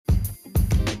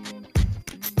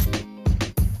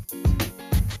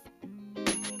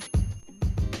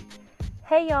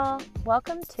Hey y'all,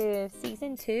 welcome to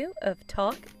season 2 of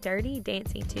Talk Dirty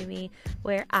Dancing to Me,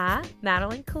 where I,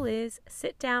 Madeline Kaluz,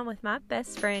 sit down with my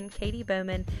best friend Katie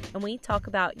Bowman and we talk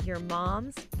about your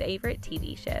mom's favorite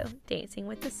TV show, Dancing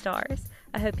with the Stars.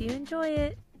 I hope you enjoy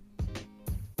it.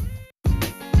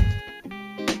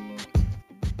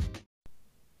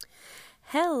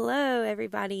 Hello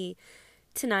everybody.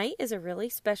 Tonight is a really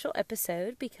special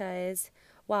episode because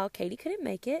while Katie couldn't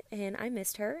make it and I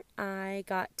missed her, I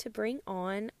got to bring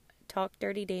on Talk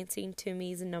Dirty Dancing to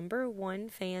Me's number one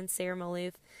fan, Sarah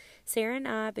Malouf. Sarah and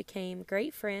I became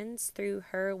great friends through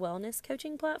her wellness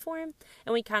coaching platform,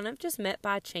 and we kind of just met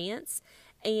by chance,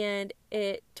 and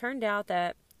it turned out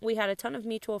that we had a ton of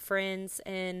mutual friends,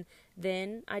 and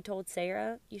then I told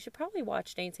Sarah, you should probably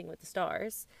watch Dancing with the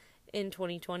Stars in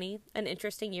 2020, an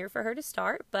interesting year for her to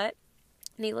start, but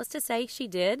needless to say, she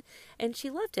did, and she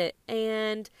loved it.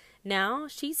 And now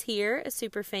she's here, a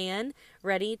super fan,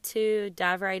 ready to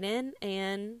dive right in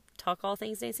and talk all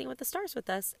things Dancing with the Stars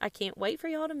with us. I can't wait for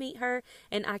y'all to meet her,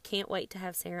 and I can't wait to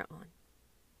have Sarah on.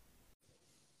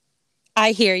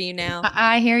 I hear you now.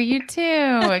 I hear you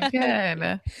too.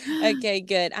 Good. Okay,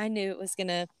 good. I knew it was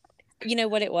gonna, you know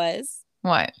what it was?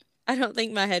 What? I don't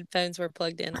think my headphones were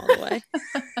plugged in all the way.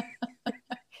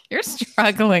 You're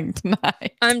struggling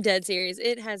tonight. I'm dead serious.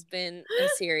 It has been a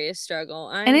serious struggle.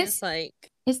 It's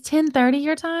 10:30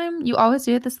 your time? You always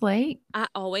do it this late? I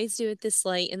always do it this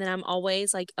late, and then I'm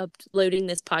always like uploading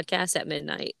this podcast at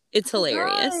midnight. It's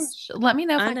hilarious. Gosh. Let me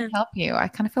know if I can help you. I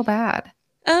kind of feel bad.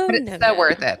 Oh, but it's so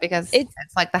worth it because it's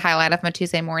like the highlight of my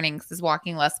Tuesday mornings is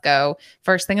walking Let's Go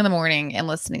first thing in the morning and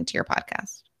listening to your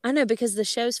podcast. I know, because the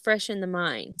show's fresh in the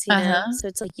mind, you know? So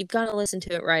it's like you've got to listen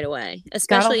to it right away,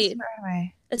 especially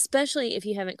if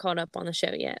you haven't caught up on the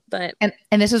show yet. But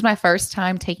and this was my first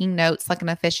time taking notes like an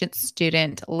efficient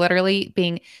student, literally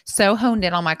being so honed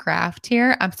in on my craft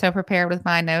here. I'm so prepared with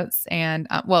my notes, and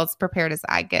as prepared as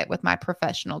I get with my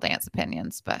professional dance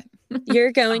opinions. But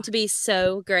you're going to be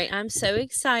so great. I'm so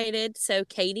excited. So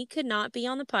Katie could not be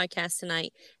on the podcast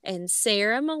tonight, and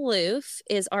Sarah Malouf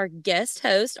is our guest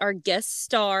host, our guest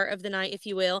star of the night, if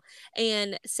you will.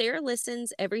 And Sarah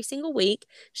listens every single week.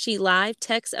 She live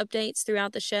texts updates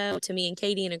throughout the show to me and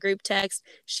Katie in a group text.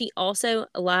 She also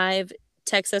live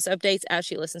texts us updates as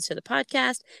she listens to the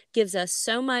podcast, gives us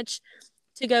so much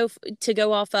to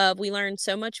go off of. We learn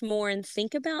so much more and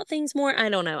think about things more. I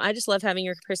don't know. I just love having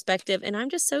your perspective, and I'm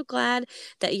just so glad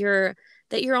that you're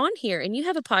on here and you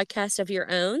have a podcast of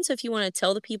your own. So if you want to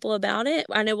tell the people about it,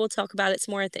 I know we'll talk about it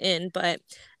some more at the end, but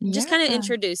just kind of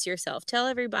introduce yourself. Tell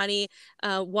everybody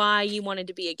why you wanted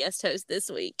to be a guest host this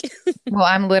week. Well,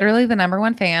 I'm literally the number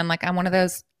one fan. Like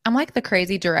I'm like the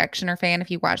crazy Directioner fan. If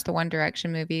you watch the One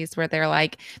Direction movies where they're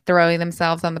like throwing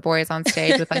themselves on the boys on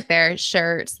stage with like their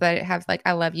shirts that have like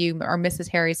I love you or Mrs.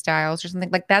 Harry Styles or something,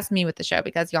 like that's me with the show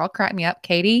because y'all crack me up.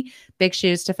 Katie, big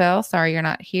shoes to fill. Sorry you're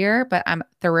not here, but I'm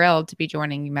thrilled to be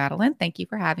joining you, Madeline. Thank you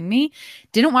for having me.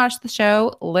 Didn't watch the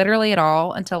show literally at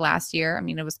all until last year. I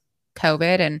mean, it was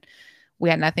COVID and we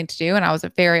had nothing to do, and I was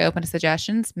very open to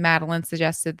suggestions. Madeline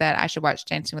suggested that I should watch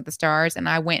Dancing with the Stars, and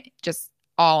I went just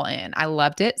all in. I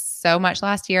loved it so much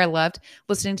last year. I loved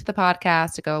listening to the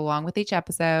podcast to go along with each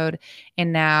episode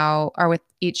or with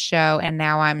each show. And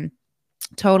now I'm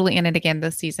totally in it again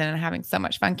this season and having so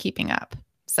much fun keeping up.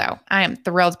 So I am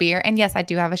thrilled to be here. And yes, I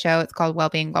do have a show. It's called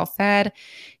Wellbeing Well Said.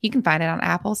 You can find it on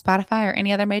Apple, Spotify, or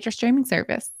any other major streaming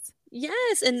service.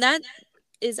 Yes. And that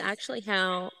is actually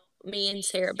how me and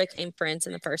Sarah became friends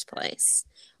in the first place,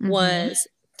 was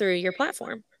through your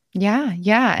platform.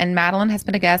 Yeah. And Madeline has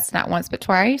been a guest not once, but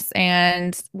twice.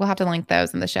 And we'll have to link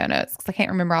those in the show notes because I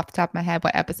can't remember off the top of my head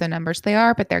what episode numbers they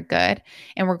are, but they're good.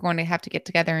 And we're going to have to get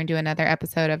together and do another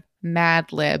episode of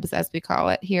Mad Libs, as we call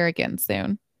it, here again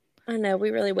soon. I know, we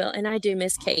really will. And I do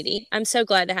miss Katie. I'm so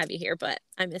glad to have you here, but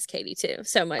I miss Katie too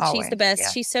so much. Always, she's the best. Yeah.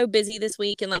 She's so busy this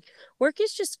week, and like work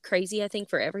is just crazy, I think,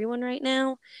 for everyone right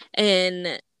now.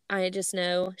 And I just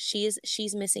know she's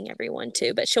missing everyone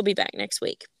too, but she'll be back next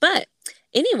week. But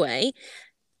anyway,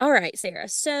 all right, Sarah.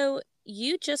 So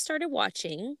you just started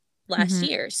watching last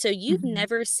year. So you've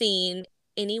never seen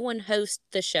anyone host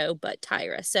the show but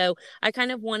Tyra. So I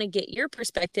kind of want to get your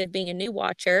perspective being a new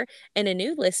watcher and a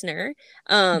new listener,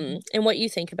 and what you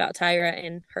think about Tyra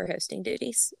and her hosting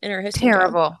duties and her hosting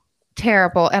job.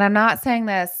 Terrible. And I'm not saying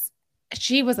this.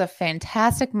 She was a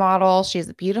fantastic model. She's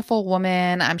a beautiful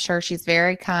woman. I'm sure she's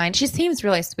very kind. She seems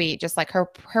really sweet. Just like her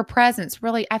presence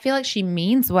really, I feel like she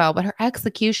means well, but her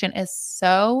execution is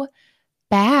so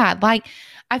bad. Like,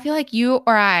 I feel like you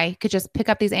or I could just pick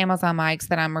up these Amazon mics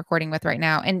that I'm recording with right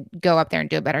now and go up there and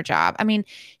do a better job. I mean,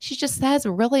 she just says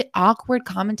really awkward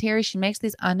commentary. She makes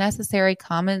these unnecessary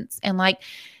comments. And like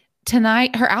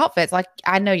tonight, her outfits, like,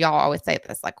 I know y'all always say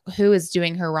this, like, who is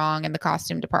doing her wrong in the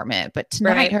costume department? But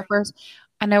tonight, Right. her first,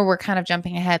 I know we're kind of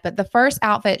jumping ahead, but the first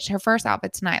outfit, her first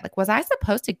outfit tonight, like, was I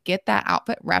supposed to get that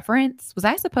outfit reference? Was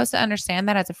I supposed to understand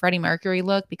that as a Freddie Mercury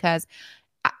look? Because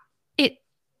I, it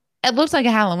it looks like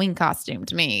a Halloween costume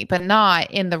to me, but not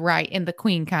in the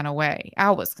Queen kind of way. I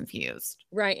was confused.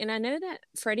 Right. And I know that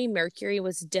Freddie Mercury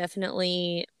was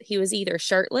definitely, he was either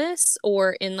shirtless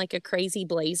or in like a crazy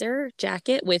blazer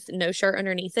jacket with no shirt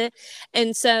underneath it.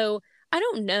 And so I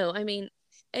don't know. I mean,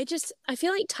 I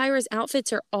feel like Tyra's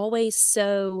outfits are always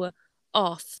so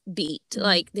offbeat. Mhm.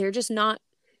 Like they're just not,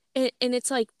 and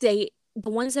it's like the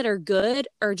ones that are good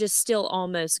are just still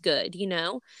almost good, you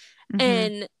know? Mhm.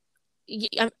 And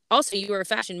also you were a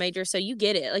fashion major, so you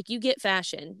get it. Like you get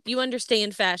fashion, you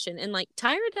understand fashion, and like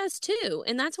Tyra does too.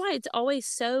 And that's why it's always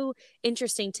so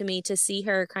interesting to me to see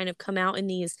her kind of come out in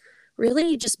these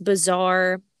really just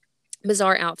bizarre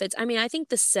outfits. I mean, I think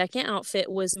the second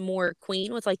outfit was more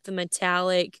Queen with like the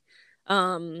metallic,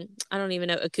 I don't even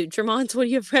know, accoutrements,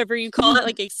 whatever you call it,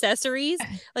 like accessories.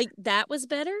 Like that was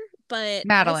better, but I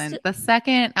Madeline, still, the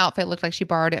second outfit looked like she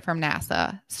borrowed it from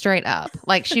NASA, straight up.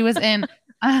 Like she was in,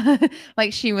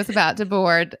 like she was about to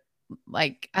board,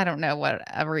 like, I don't know what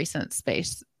a recent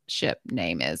spaceship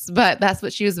name is, but that's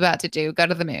what she was about to do, go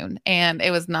to the moon. And it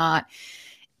was not,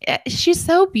 she's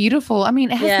so beautiful. I mean,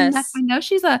 it has nothing. I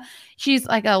yes. know she's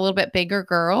like a little bit bigger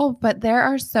girl, but there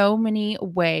are so many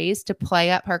ways to play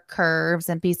up her curves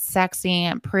and be sexy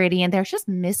and pretty, and they're just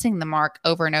missing the mark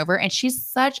over and over. And she's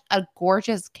such a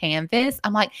gorgeous canvas.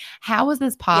 I'm like, how is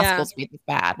this possible Yeah. to be this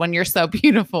bad when you're so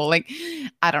beautiful? Like,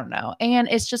 I don't know. And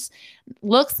it's just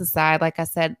looks aside, like I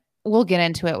said, we'll get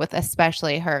into it with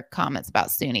especially her comments about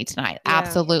Suni tonight. Yeah.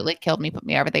 Absolutely killed me, put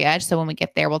me over the edge. So when we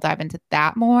get there, we'll dive into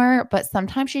that more. But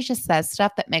sometimes she just says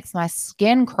stuff that makes my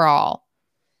skin crawl.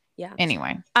 Yeah.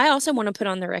 Anyway. I also want to put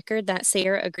on the record that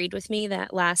Sarah agreed with me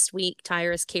that last week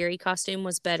Tyra's Carrie costume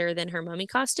was better than her mummy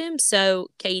costume. So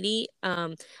Katie,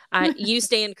 you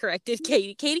stand corrected,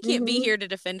 Katie. Katie can't be Mhm. here to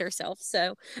defend herself.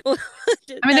 So I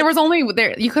mean, there was that's only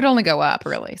there, you could only go up,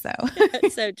 really. So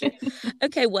that's so true.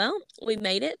 Okay, well, we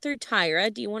made it through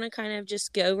Tyra. Do you want to kind of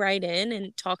just go right in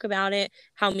and talk about it?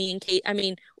 How me and Kate, I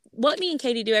mean, what me and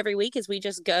Katie do every week is we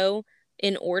just go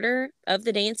in order of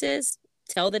the dances,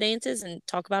 tell the dances, and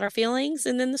talk about our feelings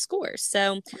and then the scores.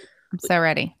 So, I'm so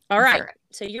ready. all right.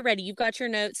 So you're ready. You've got your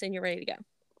notes and you're ready to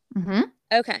go. Mm-hmm.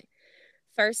 Okay.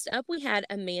 First up, we had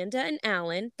Amanda and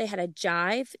Alan. They had a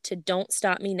jive to Don't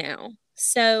Stop Me Now.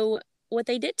 So, what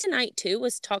they did tonight too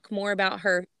was talk more about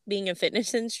her being a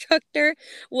fitness instructor,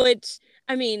 which,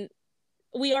 I mean,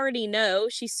 we already know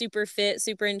she's super fit,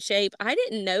 super in shape. I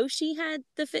didn't know she had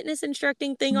the fitness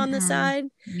instructing thing on the Mm-mm. side,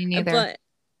 Me neither.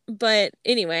 but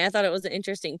anyway, I thought it was an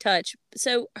interesting touch.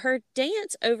 So her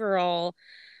dance overall,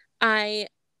 I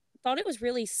thought it was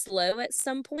really slow at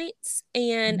some points,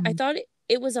 and I Mhm. thought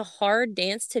it was a hard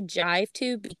dance to jive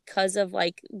to because of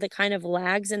like the kind of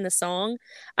lags in the song.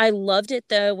 I loved it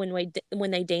though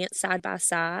when they danced side by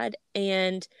side,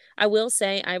 and I will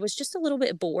say I was just a little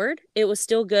bit bored. It was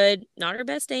still good, not her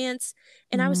best dance,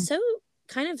 and I was Mhm. so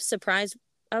kind of surprised.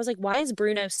 I was like, why is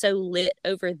Bruno so lit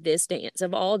over this dance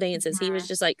of all dances? He was Mhm.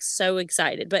 just like so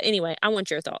excited. But anyway, I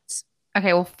want your thoughts.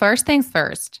 Okay, well, first things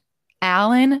first,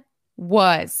 Alan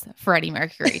was Freddie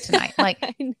Mercury tonight. Like,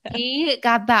 I know. he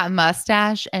got that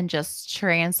mustache and just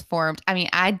transformed. I mean,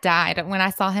 I died when I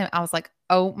saw him. I was like,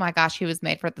 oh my gosh, he was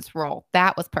made for this role.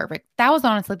 That was perfect. That was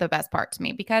honestly the best part to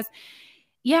me because,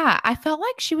 yeah, I felt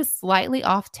like she was slightly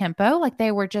off tempo. Like,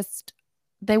 they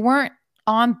weren't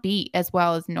on beat as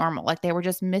well as normal. Like, they were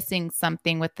just missing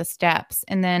something with the steps.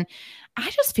 And then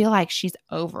I just feel like she's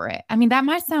over it. I mean, that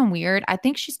might sound weird. I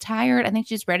think she's tired. I think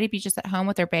she's ready to be just at home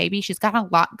with her baby. She's got a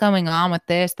lot going on with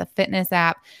this, the fitness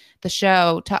app, the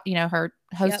show, her Yep.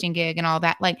 hosting gig and all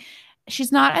that. Like,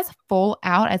 she's not as full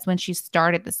out as when she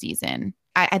started the season.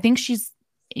 I think she's,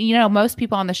 most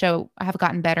people on the show have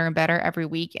gotten better and better every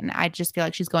week. And I just feel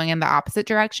like she's going in the opposite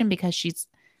direction because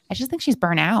I just think she's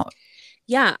burnt out.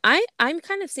 Yeah, I'm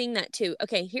kind of seeing that too.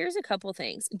 Okay, here's a couple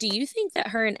things. Do you think that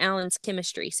her and Alan's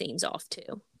chemistry seems off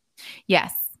too?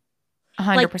 Yes,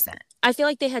 Like 100%. I feel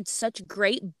like they had such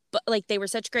great like they were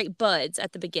such great buds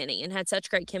at the beginning and had such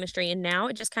great chemistry, and now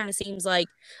it just kind of seems like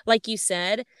you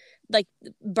said, like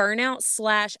burnout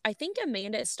slash I think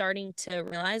Amanda is starting to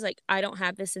realize like I don't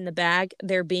have this in the bag.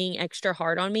 They're being extra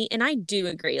hard on me. And I do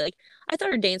agree. Like I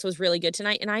thought her dance was really good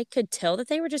tonight and I could tell that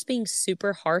they were just being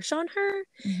super harsh on her.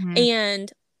 Mhm.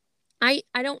 And I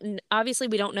don't obviously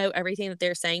we don't know everything that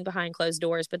they're saying behind closed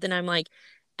doors, but then I'm like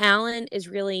Alan is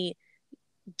really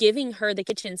giving her the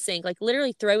kitchen sink, like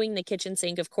literally throwing the kitchen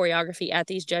sink of choreography at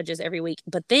these judges every week.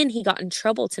 But then he got in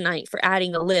trouble tonight for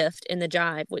adding a lift in the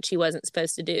jive, which he wasn't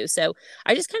supposed to do. So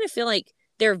I just kind of feel like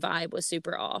their vibe was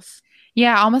super off.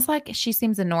 Yeah, almost like she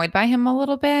seems annoyed by him a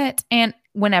little bit. And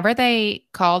whenever they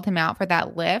called him out for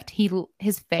that lift,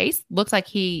 his face looks like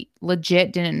he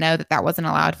legit didn't know that that wasn't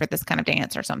allowed for this kind of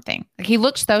dance or something. Like he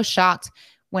looked so shocked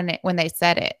when they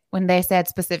said it, when they said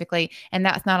specifically, and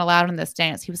that's not allowed in this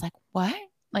dance. He was like, "What?"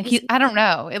 Like I don't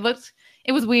know. It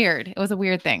was weird. It was a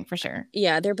weird thing for sure.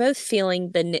 Yeah, they're both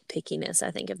feeling the nitpickiness, I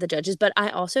think, of the judges. But I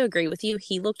also agree with you.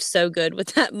 He looked so good with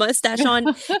that mustache on.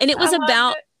 And I loved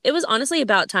it. it was honestly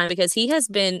about time because he has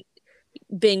been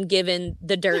given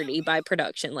the dirty by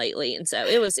production lately. And so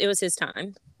it was his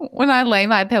time. When I lay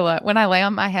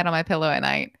on my head on my pillow at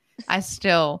night, I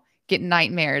still get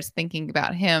nightmares thinking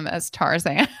about him as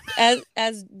Tarzan. As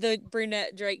the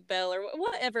brunette Drake Bell or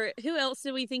whatever. Who else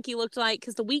did we think he looked like?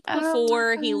 Because the week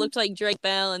before he looked like Drake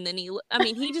Bell, and then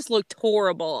he just looked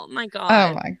horrible. My Oh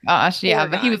God, my gosh, yeah,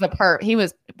 poor but he guy. was he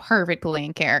was perfectly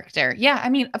in character. Yeah, I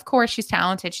mean, of course she's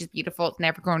talented, she's beautiful. It's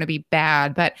never going to be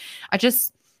bad, but I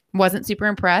just wasn't super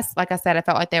impressed. Like I said, I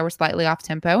felt like they were slightly off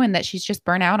tempo and that she's just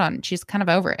burnt out on. She's kind of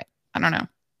over it. I don't know.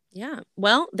 Yeah.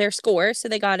 Well, their score. So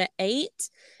they got an 8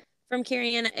 from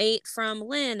Carrie Ann, an 8 from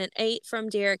Lynn, an 8 from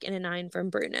Derek, and a 9 from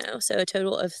Bruno. So a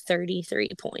total of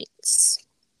 33 points.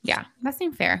 Yeah, that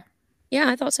seemed fair. Yeah,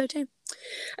 I thought so too.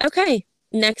 Okay.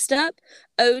 Next up,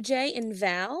 OJ and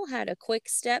Val had a quick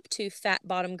step to Fat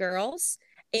Bottom Girls.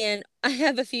 And I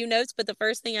have a few notes, but the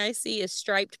first thing I see is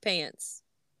striped pants.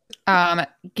 Um,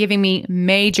 Giving me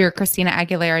major Christina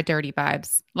Aguilera dirty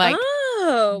vibes. Like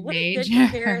Oh, what a good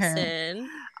major. comparison.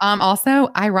 Also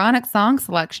ironic song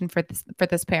selection for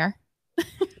this pair.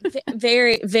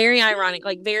 Very, very ironic,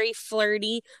 like very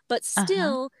flirty, but Uh-huh.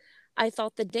 still, I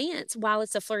thought the dance, while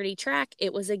it's a flirty track,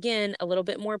 it was again a little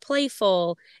bit more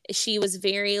playful. She was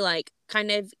very like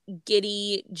kind of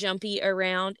giddy, jumpy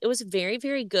around. It was very,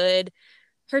 very good.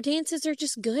 Her dances are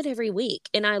just good every week.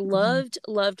 And I Mhm. loved,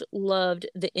 loved, loved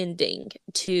the ending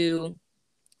to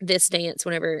this dance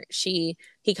whenever he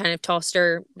kind of tossed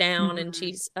her down and Mhm.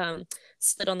 she's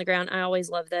slid on the ground. I always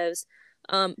love those.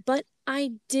 But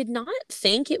I did not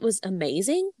think it was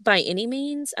amazing by any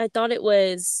means. I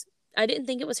didn't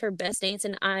think it was her best dance,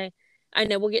 and I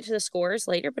know we'll get to the scores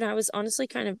later, but I was honestly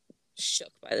kind of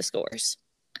shook by the scores.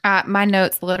 My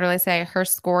notes literally say her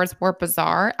scores were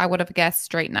bizarre. I would have guessed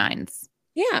straight nines.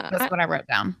 Yeah, That's what I wrote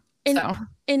down. and So,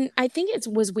 and I think it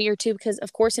was weird too because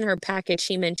of course in her package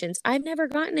she mentions I've never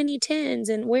gotten any tens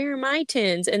and where are my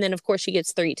tens, and then of course she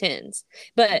gets 3 tens,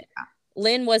 but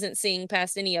Lynn wasn't seeing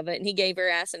past any of it and he gave her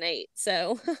ass an 8.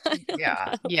 So I don't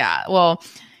yeah, know. yeah. Well,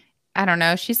 I don't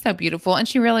know. She's so beautiful and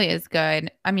she really is good.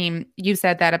 I mean, you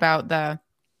said that about the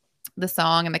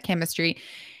song and the chemistry.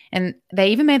 And they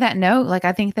even made that note. Like,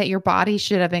 I think that your body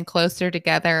should have been closer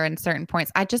together in certain points.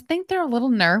 I just think they're a little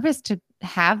nervous to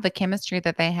have the chemistry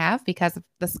that they have because of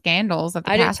the scandals of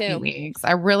the I do past few too. weeks.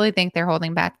 I really think they're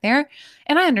holding back there.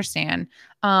 And I understand.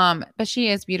 But she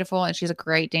is beautiful and she's a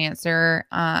great dancer,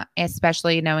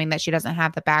 especially knowing that she doesn't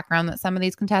have the background that some of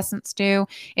these contestants do.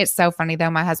 It's so funny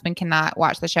though. My husband cannot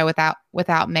watch the show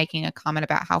without making a comment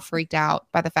about how freaked out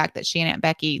by the fact that she and Aunt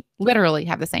Becky literally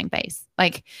have the same face.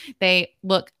 Like they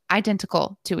look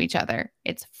identical to each other.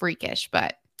 It's freakish,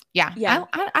 but yeah, Yeah,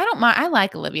 I don't mind. I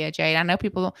like Olivia Jade. I know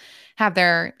people have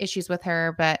their issues with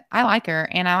her, but I like her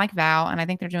and I like Val, and I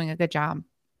think they're doing a good job.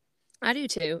 I do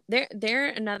too. They're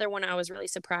another one I was really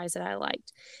surprised that I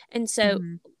liked. And so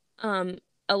Mhm. um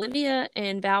Olivia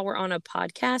and Val were on a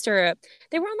podcast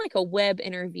they were on like a web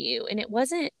interview and it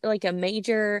wasn't like a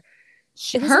major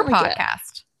it Her wasn't like a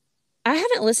podcast. I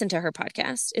haven't listened to her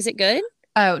podcast. Is it good?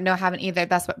 Oh no, I haven't either.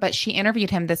 But she interviewed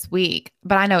him this week.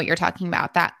 But I know what you're talking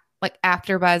about. That like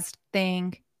after buzz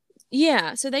thing.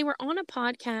 Yeah, so they were on a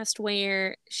podcast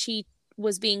where she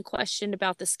was being questioned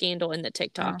about the scandal in the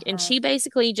TikTok, and Uh-huh. she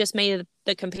basically just made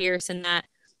the comparison that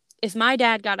if my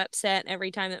dad got upset every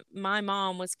time that my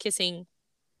mom was kissing,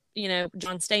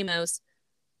 John Stamos,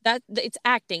 that it's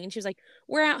acting. And she was like,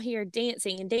 "We're out here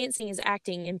dancing, and dancing is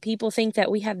acting, and people think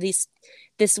that we have this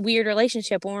weird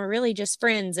relationship when we're really just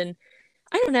friends." And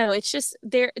I don't know. It's just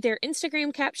their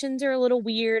Instagram captions are a little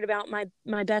weird about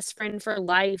my best friend for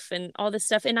life and all this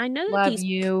stuff. And I know that Love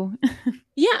you.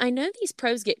 yeah, I know these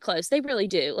pros get close. They really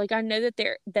do. Like I know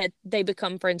that they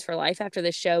become friends for life after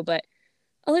this show, but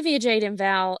Olivia Jade and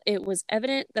Val, it was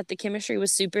evident that the chemistry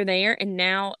was super there, and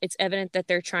now it's evident that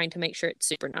they're trying to make sure it's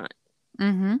super not.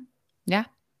 Mm-hmm. Yeah.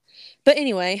 But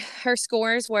anyway, her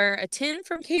scores were a 10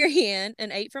 from Carrie Ann,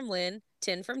 an 8 from Lynn,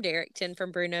 10 from Derek, 10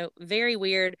 from Bruno. Very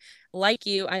weird. Like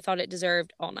you, I thought it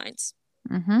deserved all nines.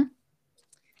 Mm-hmm.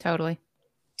 Totally.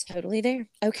 Totally there.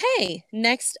 Okay,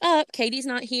 next up, Katie's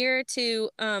not here to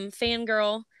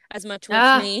fangirl as much with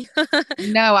Ah, me.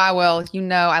 you know I will. You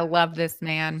know I love this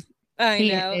man. I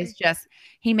He know. is just,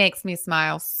 he makes me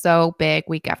smile so big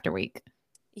week after week.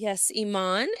 Yes,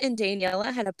 Iman and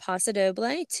Daniela had a paso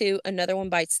doble to Another One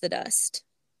Bites the Dust.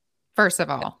 First of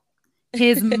all,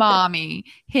 his mommy.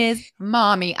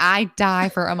 I die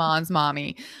for Amon's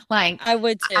mommy. Like, I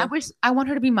would I too. wish I want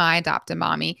her to be my adopted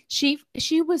mommy. She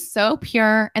was so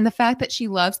pure, and the fact that she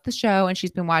loves the show and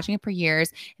she's been watching it for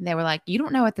years. And they were like, "You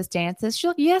don't know what this dance is?" She's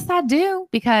like, "Yes, I do,"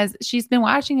 because she's been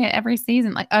watching it every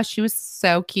season. Like, oh, she was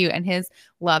so cute, and his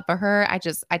love for her, I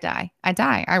die, I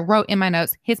die. I wrote in my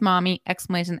notes, his mommy!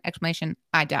 Exclamation! Exclamation!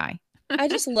 I die. I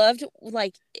just loved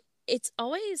like it's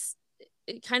always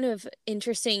kind of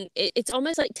interesting. It's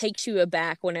almost like takes you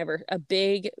aback whenever a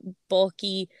big,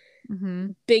 bulky, Mm-hmm.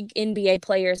 big NBA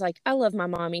player is like, I love my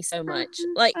mommy so much.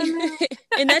 Like, I know.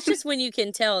 and that's just when you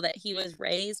can tell that he was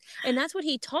raised. And that's what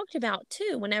he talked about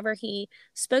too, whenever he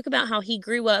spoke about how he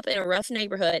grew up in a rough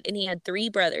neighborhood and he had three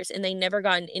brothers and they never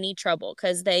got in any trouble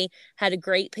because they had a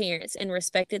great parents and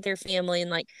respected their family.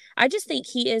 And like, I just think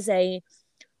he is a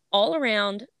all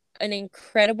around an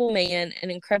incredible man,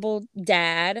 an incredible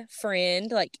dad,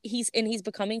 friend. Like he's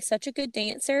becoming such a good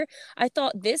dancer. I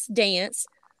thought this dance,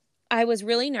 I was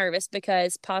really nervous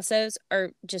because passos are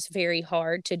just very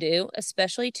hard to do,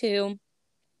 especially to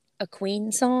a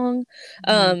Queen song.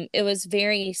 Mhm. It was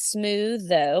very smooth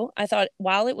though. I thought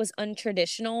while it was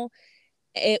untraditional,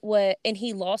 it was, and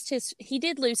he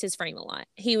did lose his frame a lot.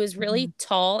 He was really Mhm.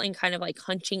 tall and kind of like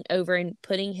hunching over and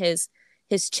putting his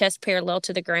chest parallel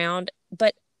to the ground.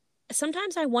 But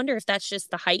sometimes I wonder if that's just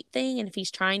the height thing and if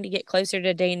he's trying to get closer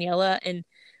to Daniela. And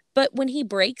but when he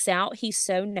breaks out, he's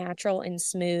so natural and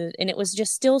smooth, and it was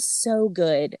just still so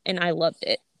good, and I loved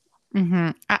it.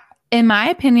 Mhm. In my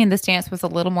opinion, this dance was a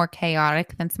little more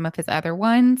chaotic than some of his other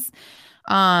ones.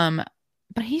 Um,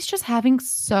 but he's just having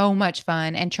so much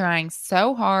fun and trying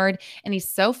so hard, and he's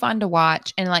so fun to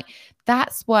watch. And like,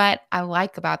 that's what I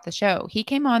like about the show. He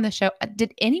came on the show.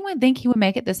 Did anyone think he would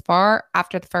make it this far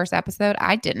after the first episode?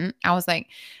 I didn't. I was like,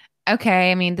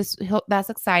 okay, I mean, that's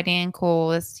exciting and cool.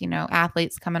 This,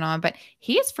 athletes coming on, but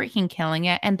he is freaking killing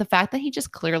it. And the fact that he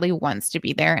just clearly wants to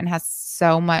be there and has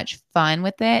so much fun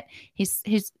with it, his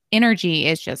energy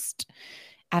is just,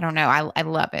 I don't know. I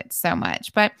love it so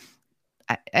much. But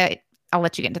I'll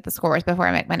let you get into the scores before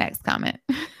I make my next comment.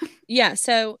 Yeah,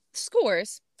 so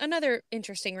scores, another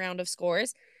interesting round of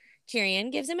scores.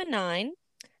 Kieran gives him a 9,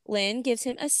 Lynn gives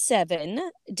him a 7,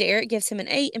 Derek gives him an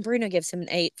 8, and Bruno gives him an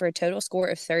 8 for a total score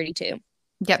of 32.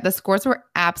 Yeah, the scores were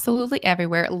absolutely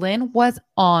everywhere. Lynn was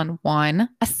on one.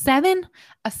 A 7?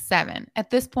 A 7. At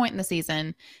this point in the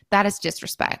season, that is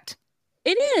disrespect.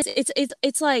 It is.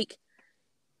 It's like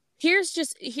here's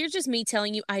just me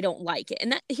telling you I don't like it.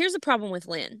 And that here's the problem with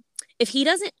Lynn. If he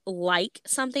doesn't like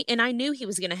something, and I knew he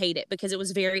was going to hate it because it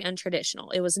was very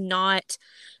untraditional. It was not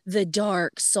the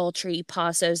dark, sultry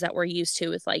passos that we're used to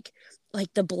with like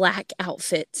the black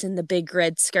outfits and the big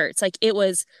red skirts. Like it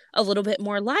was a little bit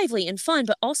more lively and fun,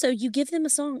 but also you give them a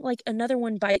song like Another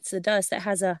One Bites the Dust that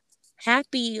has a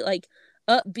happy, like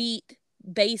upbeat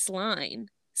bass line.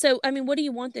 So, I mean, what do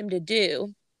you want them to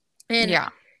do? And Yeah.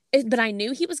 but I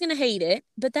knew he was going to hate it.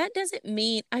 But that doesn't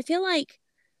mean I feel like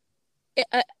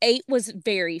a 8 was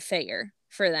very fair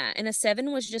for that, and a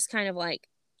 7 was just kind of like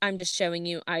I'm just showing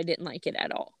you I didn't like it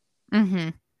at all. Mm-hmm.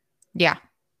 Yeah.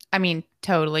 I mean,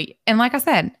 totally. And like I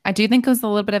said, I do think it was a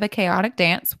little bit of a chaotic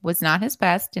dance. Was not his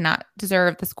best. Did not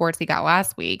deserve the scores he got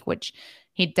last week, which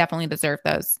he definitely deserved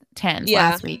those tens Yeah,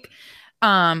 last week.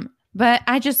 But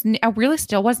I really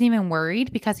still wasn't even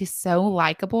worried because he's so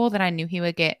likable that I knew he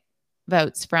would get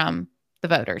votes from the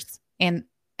voters, and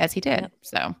as he did. yep.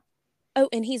 So Oh,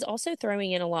 and he's also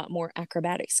throwing in a lot more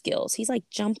acrobatic skills. He's like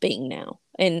jumping now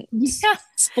and yeah, he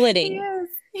splitting. is.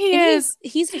 He And is.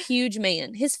 he's a huge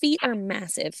man. His feet are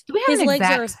massive. Do we have His an legs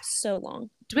are exact? so long.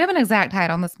 Do we have an exact height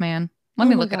on this man? Let Oh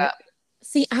me my look it God. up.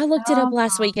 See, I looked it up How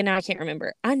last tall? week and now I can't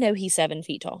remember. I know he's 7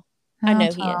 feet tall. I How know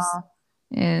he is. tall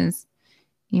is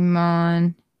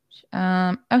Iman?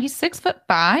 Oh, he's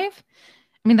 6'5".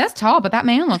 I mean, that's tall, but that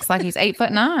man looks like he's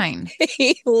 8'9".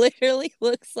 He literally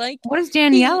looks like What is he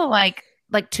Daniela like?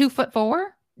 Like 2'4"?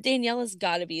 Daniela's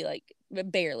got to be like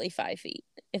barely 5 feet,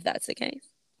 if that's the case.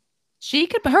 She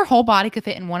could, her whole body could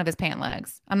fit in one of his pant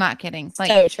legs. I'm not kidding. Like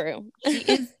So true. she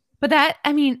is, but that,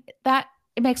 I mean, that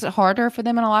it makes it harder for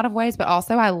them in a lot of ways. But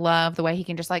also, I love the way he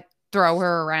can just like throw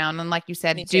her around and, like you Me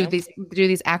said, too. do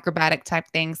these acrobatic type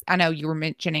things. I know you were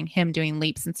mentioning him doing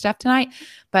leaps and stuff tonight,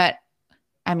 but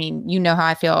I mean, you know how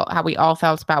I feel, how we all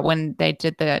felt about when they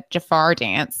did the Jafar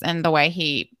dance and the way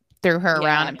he threw her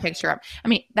around Yeah. and picked her up. I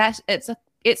mean,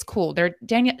 it's cool.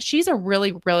 Danielle, she's a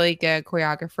really, really good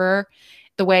choreographer.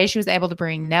 The way she was able to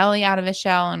bring Nelly out of his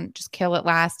shell and just kill it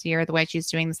last year, the way she's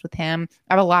doing this with him,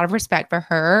 I have a lot of respect for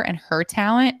her and her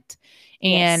talent.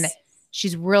 And Yes.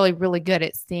 she's really, really good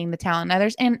at seeing the talent in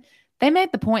others. And they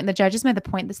made the point, the judges made the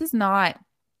point,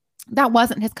 that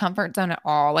wasn't his comfort zone at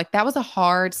all. Like that was a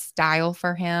hard style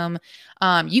for him.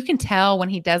 You can tell when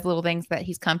he does little things that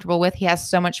he's comfortable with. He has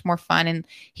so much more fun, and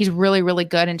he's really, really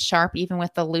good and sharp, even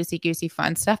with the loosey goosey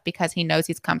fun stuff, because he knows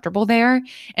he's comfortable there.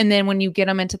 And then when you get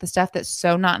him into the stuff that's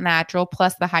so not natural,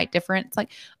 plus the height difference,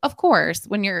 like of course,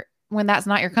 when that's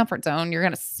not your comfort zone, you're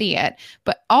gonna see it.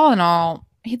 But all in all,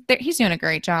 he's doing a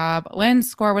great job. Lynn's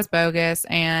score was bogus,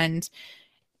 and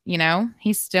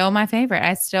he's still my favorite.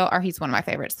 Or he's one of my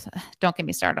favorites. Don't get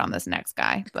me started on this next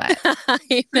guy, but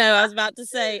I know. I was about to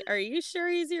say, are you sure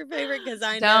he's your favorite? Because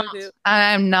I know don't. who.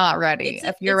 I'm not ready. It's a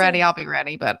If you're it's a ready, I'll be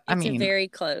ready. But I it's a mean, very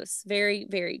close, very,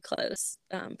 very close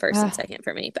first and uh, second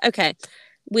for me. But okay.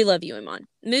 We love you, Iman.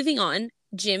 Moving on,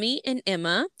 Jimmy and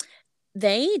Emma.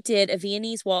 They did a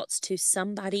Viennese waltz to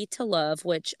Somebody to Love,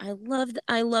 which I love.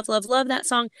 I love, love, love that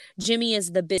song. Jimmy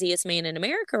is the busiest man in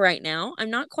America right now. I'm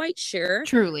not quite sure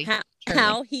truly, how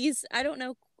truly. he's, I don't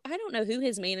know who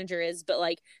his manager is, but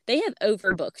like they have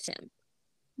overbooked him.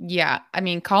 Yeah. I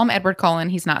mean, call him Edward Cullen.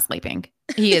 He's not sleeping.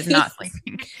 He is not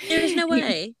sleeping. There's no He,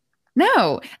 way.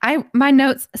 no, my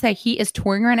notes say he is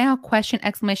touring right now. Question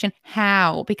exclamation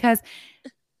how? Because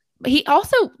he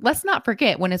also, let's not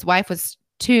forget, when his wife was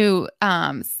 2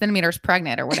 centimeters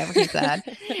pregnant or whatever he said,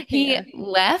 he Yeah.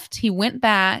 left. He went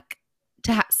back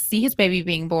to see his baby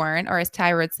being born, or as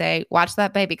Tyra would say, watch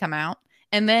that baby come out.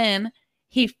 And then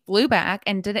he flew back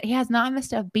and did it. He has not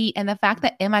missed a beat. And the fact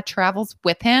that Emma travels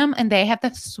with him and they have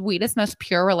the sweetest, most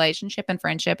pure relationship and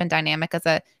friendship and dynamic as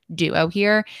a duo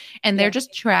here. And they're Yeah.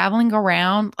 just traveling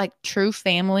around like true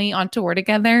family on tour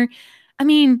together. I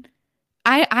mean,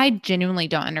 I genuinely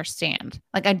don't understand.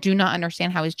 Like, I do not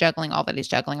understand how he's juggling all that he's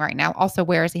juggling right now. Also,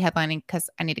 where is he headlining? Because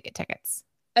I need to get tickets.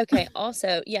 Okay,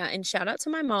 also, yeah, and shout out to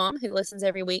my mom who listens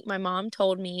every week. My mom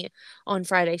told me on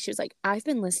Friday, she was like, I've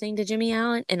been listening to Jimmy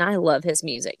Allen and I love his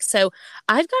music. So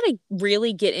I've got to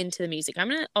really get into the music. I'm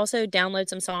gonna also download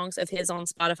some songs of his on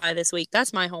Spotify this week.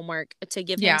 That's my homework to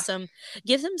Yeah.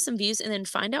 give him some views and then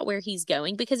find out where he's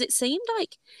going because it seems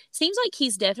like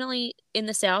he's definitely in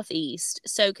the southeast.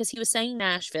 So because he was saying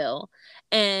Nashville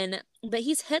but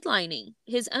he's headlining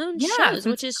his own Yeah. shows, So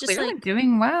which it's is just clearly like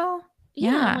doing well. yeah,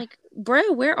 I'm Yeah. like,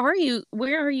 bro, where are you?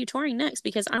 Where are you touring next?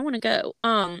 Because I want to go.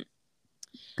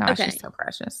 Gosh, he's Okay. so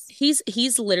precious.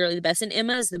 He's literally the best, and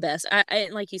Emma is the best. I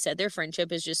like you said, their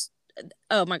friendship is just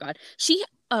oh my God. She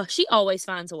always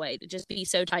finds a way to just be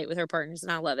so tight with her partners,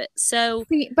 and I love it. So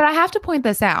See, but I have to point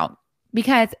this out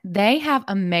because they have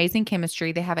amazing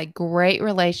chemistry. They have a great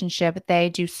relationship. They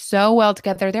do so well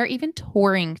together. They're even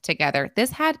touring together.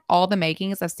 This had all the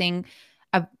makings of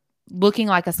of looking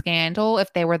like a scandal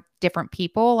if they were different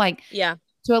people. Like, yeah,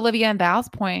 to Olivia and Val's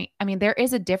point, I mean, there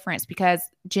is a difference because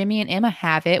Jimmy and Emma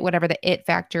have it, whatever the it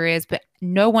factor is, but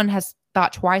no one has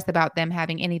thought twice about them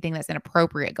having anything that's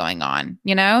inappropriate going on,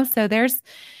 you know? So there's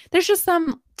just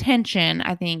some tension,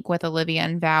 I think, with Olivia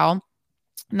and Val.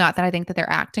 Not that I think that they're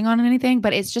acting on anything,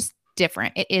 but it's just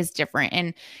different. It is different.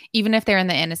 And even if they're in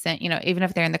the innocent, even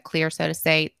if they're in the clear, so to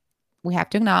say, we have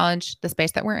to acknowledge the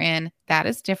space that we're in. That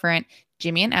is different.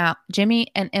 Jimmy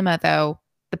and Emma, though,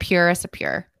 the purest of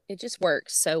pure. it just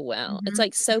works so well. It's Mhm.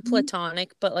 like so Mhm.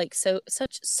 platonic, but like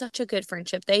such a good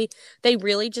friendship. They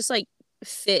really just like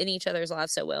fit in each other's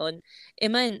lives so well. And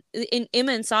Emma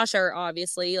and Sasha are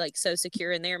obviously like so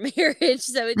secure in their marriage.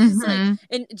 So it's just like Mhm.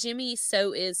 and Jimmy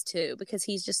so is too, because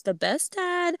he's just the best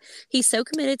dad. He's so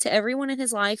committed to everyone in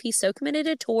his life. He's so committed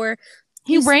to tour.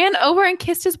 He He's ran over and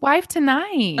kissed his wife Oh,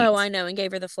 tonight. I know, and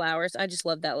gave her the flowers. I just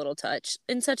love that little touch.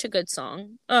 And such a good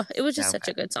song. Oh, it was just So such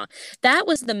a good. good song. That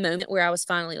was the moment where I was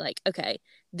finally like, okay,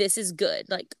 this is good.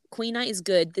 Like Queen Night is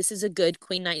good. This is a good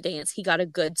Queen Night dance. He got a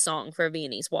good song for a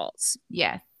Viennese waltz.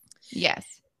 Yes. Yes.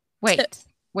 So,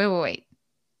 Wait.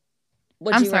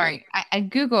 what'd I'm you write? sorry. I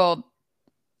Googled.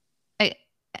 I,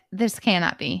 this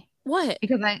cannot be. What?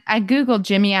 Because I Googled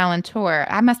Jimmy Allen tour.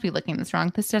 I must be looking this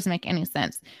wrong. This doesn't make any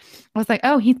sense. I was like,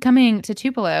 oh, he's coming to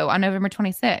Tupelo on November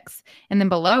 26th. And then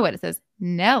below it, it says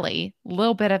Nelly,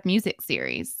 Little Bit of Music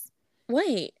series.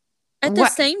 Wait. At the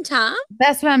What? same time?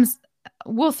 That's what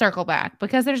we'll circle back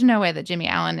because there's no way that Jimmy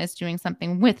Allen is doing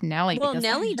something with Nelly Well, because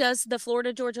Nelly does the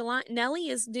Florida Georgia line. Nelly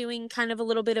is doing kind of a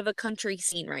little bit of a country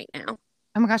scene right now.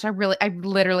 oh my gosh, I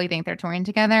literally think they're touring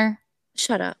together.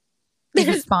 Shut up. Is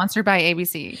it sponsored by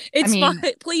ABC? I It's fun.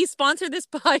 mean, Please sponsor this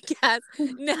podcast.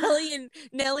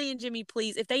 Nelly and Jimmy,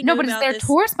 please. If they no, knew but is about their this,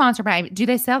 tour sponsored by? Do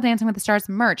they sell Dancing with the Stars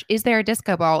merch? Is there a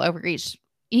disco ball over each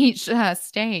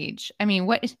stage? I mean,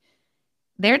 what?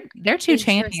 They're two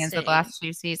champions of the interesting. last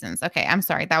two seasons. Okay, I'm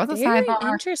sorry, that was a Very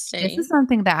sidebar. This is interesting.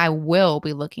 something that I will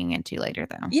be looking into later,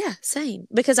 though. Yeah, same.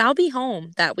 Because I'll be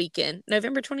home that weekend.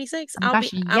 November 26th, Oh my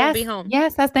gosh, I will be yes, home.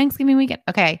 yes, that's Thanksgiving weekend.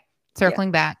 Okay, Yeah.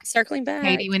 circling back. Circling back.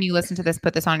 Katie, when you listen to this,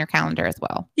 put this on your calendar as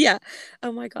well. Yeah.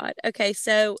 Oh my God. Okay.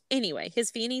 So anyway,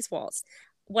 his Viennese waltz.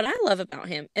 What I love about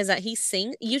him is that he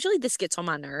sings. Usually this gets on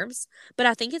my nerves, but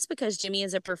I think it's because Jimmy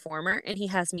is a performer and he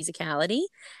has musicality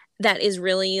that is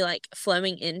really like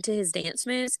flowing into his dance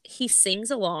moves. He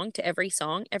sings along to every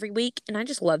song every week, and I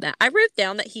just love that. I wrote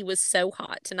down that he was so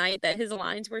hot tonight, that his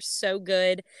lines were so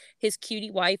good. His cutie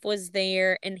wife was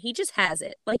there, and he just has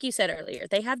it. Like you said earlier,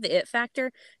 they have the it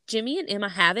factor. Jimmy and Emma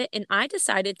have it, and I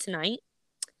decided tonight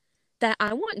that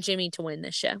I want Jimmy to win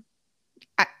this show.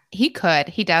 He could.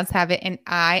 He does have it. And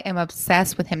I am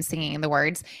obsessed with him singing the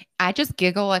words. I just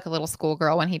giggle like a little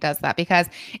schoolgirl when he does that because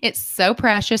it's so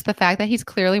precious. The fact that he's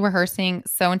clearly rehearsing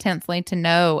so intensely to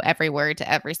know every word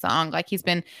to every song. Like he's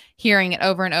been hearing it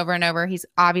over and over and over. He's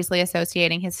obviously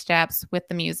associating his steps with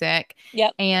the music.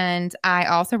 Yep. And I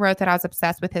also wrote that I was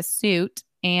obsessed with his suit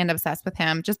and obsessed with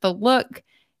him. Just the look,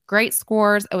 great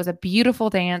scores. It was a beautiful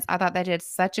dance. I thought they did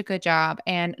such a good job.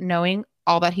 And knowing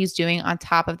all that he's doing on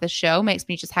top of the show makes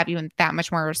me just have even that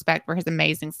much more respect for his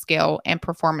amazing skill and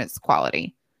performance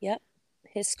quality. Yep.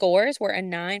 His scores were a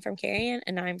 9 from Carrion,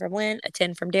 a 9 from Lynn, a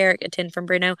 10 from Derek, a 10 from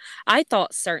Bruno. I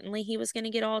thought certainly he was going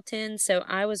to get all 10, so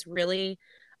I was really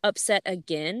upset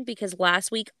again because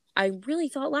last week, I really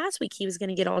thought last week he was going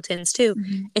to get all 10s too.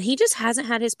 Mhm. And he just hasn't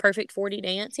had his perfect 40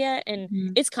 dance yet, and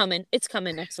Mhm. it's coming. It's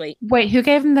coming next week. Wait, who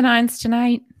gave him the nines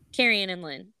tonight? Carrion and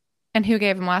Lynn. And who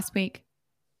gave him last week?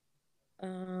 Do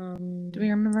Um,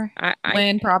 we remember? I, I,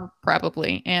 Lynn,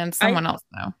 probably, and I someone else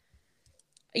though.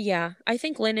 Yeah, I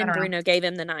think Lynn I and don't know. Bruno gave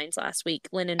him the 9s last week.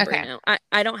 Lynn and Okay, Bruno.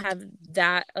 I don't have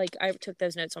that. Like, I took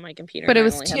those notes on my computer but and it I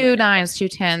was only have my two notebook. nines, two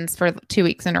tens for 2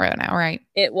 weeks in a row now, right?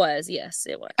 It was, yes,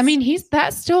 it I was. mean,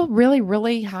 that's still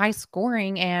really high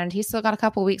scoring, and he's still got a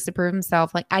couple weeks to prove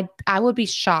himself. Like I would be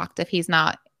shocked if he's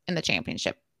not in the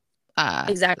championship, in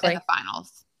Exactly. the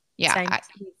finals. Yeah, Same.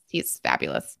 he's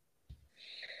fabulous.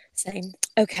 Same.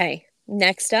 Okay.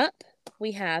 Next up,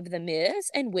 we have The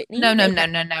Miz and Whitney. No, no, no,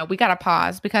 no, no. We got to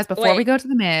pause because before we Wait. go to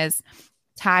the Miz,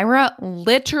 Tyra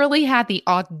literally had the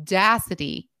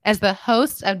audacity as the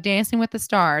host of Dancing with the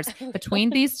Stars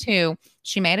between these two.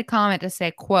 She made a comment to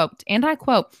say, quote, and I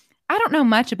quote, I don't know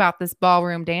much about this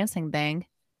ballroom dancing thing,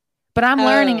 but I'm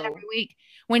learning Oh, every week.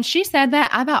 When she said that,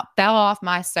 I about fell off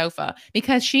my sofa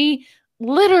because she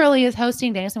literally is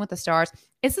hosting Dancing with the Stars.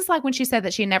 This is like when she said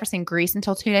that she had never seen Grease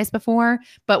until 2 days before,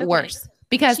 but okay. worse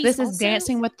because She's this is also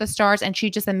Dancing with the Stars and she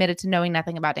just admitted to knowing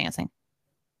nothing about dancing.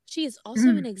 She is also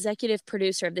Mm, an executive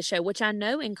producer of the show, which I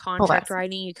know in contract bless.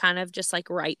 writing, you kind of just like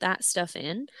write that stuff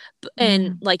in.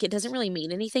 And Mm. like it doesn't really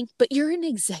mean anything, but you're an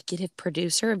executive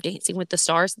producer of Dancing with the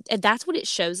Stars. And that's what it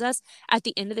shows us at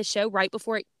the end of the show, right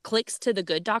before it clicks to the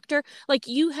good doctor. Like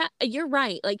you're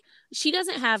right. Like she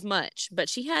doesn't have much, but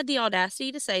she had the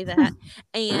audacity to say that.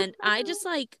 And I just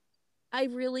like, I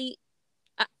really,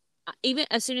 even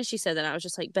as soon as she said that, I was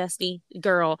just like, bestie,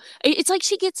 girl. It's like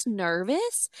she gets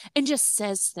nervous and just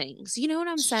says things. You know what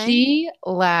I'm saying? She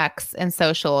lacks in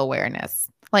social awareness.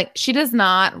 Like she does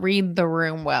not read the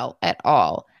room well at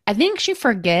all. I think she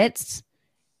forgets.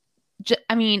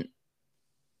 I mean,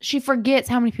 she forgets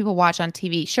how many people watch on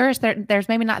TV. Sure, there's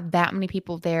maybe not that many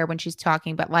people there when she's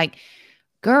talking, but like,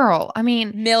 girl, I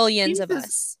mean, she Millions needs of to,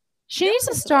 us. she needs to Millions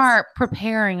of us. start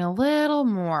preparing a little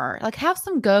more. Like, have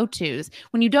some go-tos.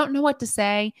 When you don't know what to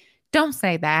say, don't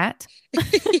say that.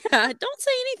 Yeah. Don't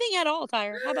say anything at all,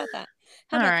 Tyra. How about that?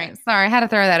 How All about that? right. Sorry, I had to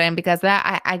throw that in because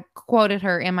I quoted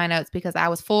her in my notes because I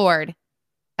was floored.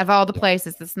 Of all the Yeah.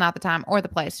 places, it's not the time or the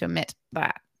place to admit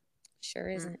that. Sure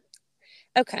Mm. isn't.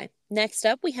 Okay. Next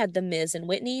up, we had the Miz and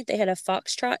Whitney. They had a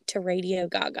foxtrot to Radio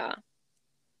Gaga.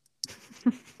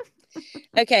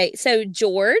 Okay. So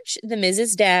George, the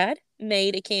Miz's dad,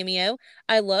 made a cameo.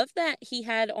 I love that he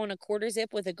had on a quarter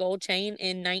zip with a gold chain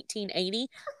in 1980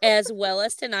 as well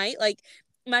as tonight. Like,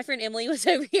 my friend Emily was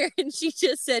over here and she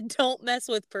just said, "Don't mess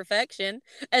with perfection,"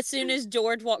 as soon as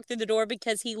George walked through the door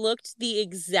because he looked the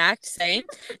exact same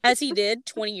as he did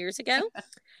 20 years ago.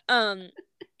 Um,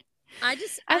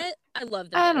 I, I love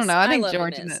the I don't Miz. know. I I think love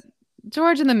the Miz.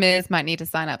 George and the Miz might need to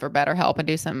sign up for BetterHelp and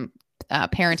do some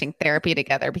parenting therapy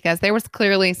together because there was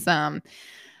clearly some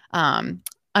um,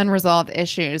 unresolved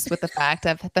issues with the fact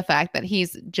that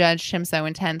he's judged him so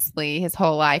intensely his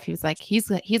whole life. He was like, he's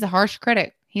a harsh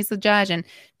critic. He's the judge, and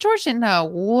George didn't know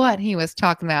what he was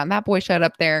talking about. And that boy showed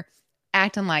up there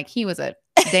acting like he was a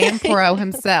damn pro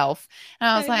himself. And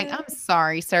I was I like, know. I'm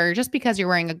sorry, sir. Just because you're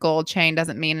wearing a gold chain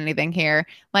doesn't mean anything here.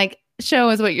 Like, show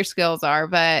us what your skills are.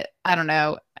 But I don't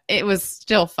know. It was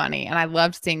still funny, and I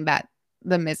loved seeing that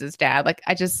the Mrs. Dad. Like,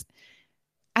 I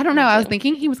don't know. Me I was too.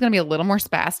 thinking he was going to be a little more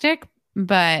spastic,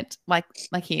 but like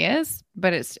he is.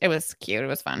 But it was cute. It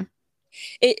was fun.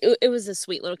 It was a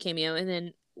sweet little cameo, and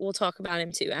then we'll talk about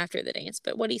him too after the dance.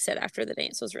 But what he said after the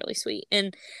dance was really sweet.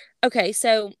 And okay,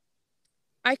 so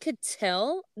I could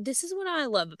tell this is what I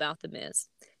love about the Miz.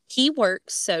 He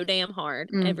works so damn hard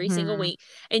every single Hmm. week,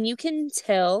 and you can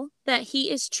tell that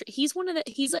he's one of the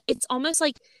he's it's almost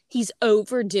like he's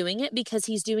overdoing it because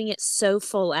he's doing it so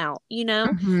full out, you know?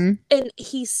 Hmm. And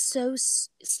he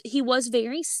was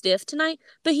very stiff tonight,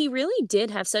 but he really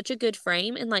did have such a good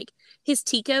frame, and like his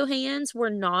Tico hands were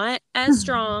not as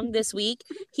strong this week.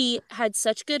 He had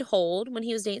such good hold when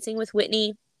he was dancing with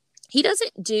Whitney. He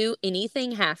doesn't do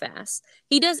anything half-ass.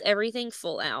 He does everything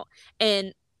full out.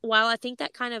 And while I think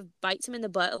that kind of bites him in the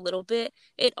butt a little bit,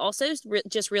 it also is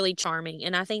just really charming,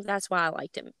 and I think that's why I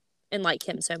liked him and like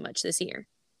him so much this year.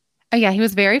 Oh yeah, he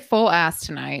was very full ass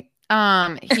tonight.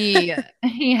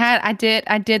 He had I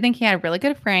did think he had a really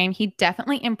good frame. He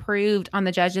definitely improved on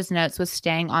the judge's notes with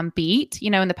staying on beat. You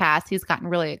know, in the past he's gotten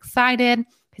really excited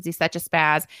because he's such a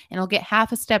spaz and he'll get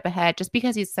half a step ahead just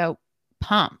because he's so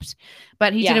pumped.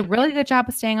 But he did Yeah. a really good job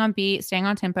of staying on beat, staying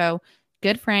on tempo,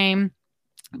 good frame.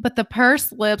 But the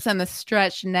pursed lips and the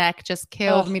stretched neck just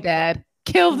killed Oh, me dead.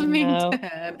 Killed I me know.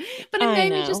 dead. But it I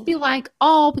made me just know. be like,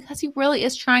 oh, because he really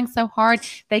is trying so hard.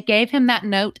 They gave him that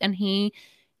note and he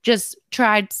just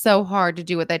tried so hard to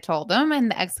do what they told him. And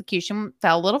the execution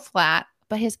fell a little flat.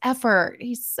 But his effort,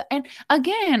 and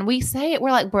again, we say it,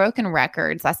 we're like broken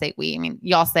records. I say we, I mean,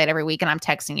 y'all say it every week, and I'm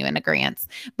texting you in agreement.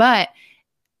 But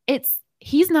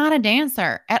he's not a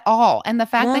dancer at all. And the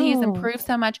fact that he's No. improved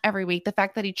so much every week, the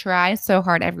fact that he tries so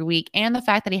hard every week, and the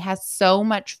fact that he has so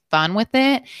much fun with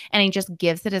it and he just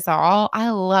gives it his all. I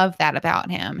love that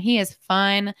about him. He is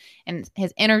fun and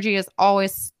his energy is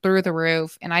always through the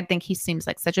roof. And I think he seems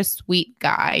like such a sweet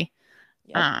guy.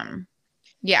 Yep. Um,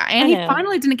 yeah, and I he know.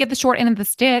 finally didn't get the short end of the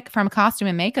stick from costume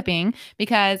and makeuping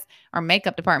because our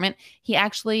makeup department, he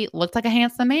actually looked like a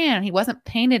handsome man. He wasn't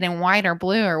painted in white or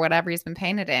blue or whatever he's been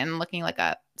painted in, looking like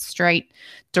a straight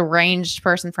deranged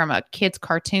person from a kid's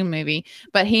cartoon movie.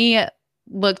 But he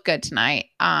looked good tonight.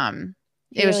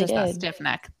 He It was really just that did. stiff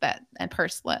neck that and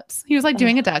pursed lips. He was like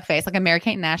doing a Oh, duck face, like a Mary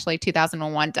Kate and Ashley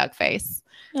 2001 duck face.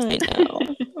 I know.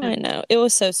 I know. It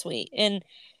was so sweet. And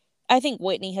I think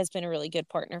Whitney has been a really good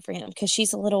partner for him because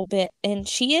she's a little bit, and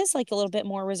she is like a little bit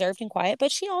more reserved and quiet,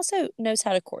 but she also knows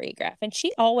how to choreograph, and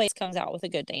she always comes out with a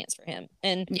good dance for him.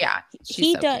 And Yeah, she's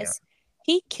he so cute. does,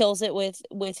 he kills it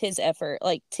with his effort,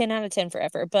 like 10 out of 10 for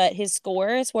effort. But his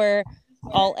scores were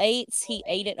all eights. He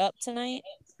ate it up tonight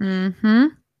Mm-hmm.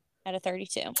 out of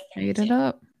 32. Ate it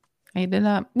up. Ate it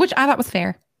up. Which I thought was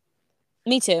fair.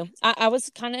 Me too. I was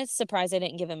kind of surprised they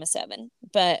didn't give him a 7,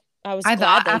 but I was I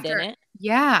thought glad they after, didn't.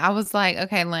 yeah, I was like,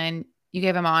 okay, Lynn, you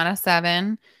gave Amon a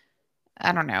 7.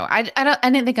 I don't know. I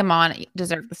didn't think Amon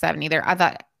deserved the 7 either. I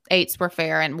thought eights were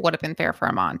fair and would have been fair for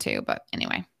Amon too. But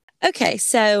anyway. Okay,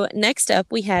 so next up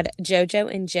we had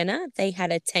JoJo and Jenna. They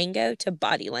had a tango to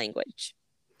body language.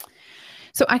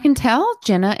 So I can tell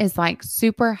Jenna is like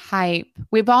super hype.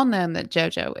 We've all known that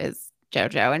JoJo is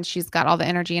JoJo and she's got all the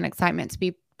energy and excitement to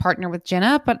be partner with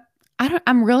Jenna, but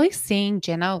I'm really seeing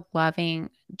Jenna loving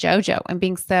JoJo and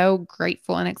being so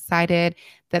grateful and excited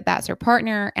that that's her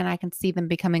partner and I can see them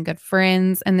becoming good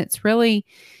friends and it's really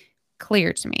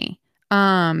clear to me.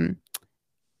 Um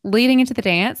Leading into the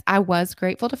dance, I was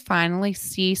grateful to finally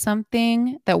see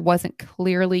something that wasn't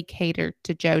clearly catered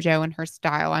to JoJo and her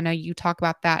style. I know you talk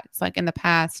about that. It's like in the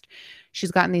past, she's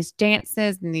gotten these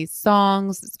dances and these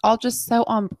songs. It's all just so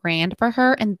on brand for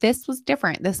her. And this was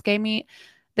different. This gave me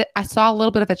that I saw a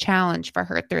little bit of a challenge for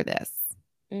her through this.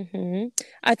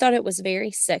 I thought it was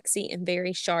very sexy and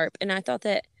very sharp. And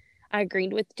I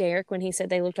agreed with Derek when he said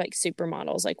they looked like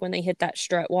supermodels. Like when they hit that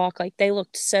strut walk, like they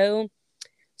looked so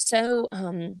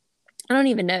I don't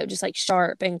even know, just like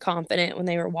sharp and confident when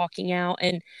they were walking out.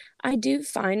 And I do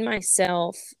find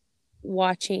myself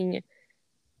watching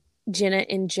Jenna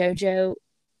and JoJo.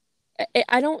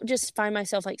 I don't just find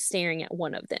myself like staring at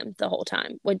one of them the whole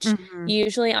time, which Mhm.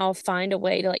 usually I'll find a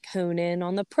way to like hone in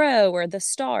on the pro or the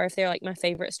star if they're like my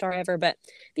favorite star ever. But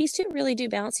these two really do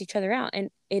balance each other out. And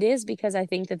it is because I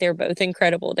think that they're both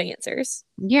incredible dancers.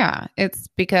 Yeah, it's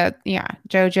because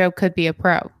JoJo could be a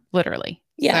pro, literally.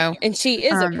 Yeah. So, And she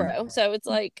is a um, pro. So it's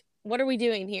like, what are we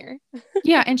doing here?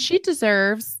 yeah, and she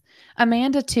deserves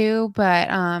Amanda too, but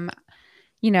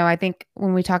I think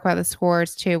when we talk about the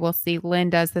scores too, we'll see Lynn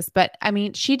does this, but I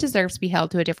mean, she deserves to be held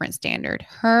to a different standard.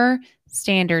 Her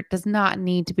standard does not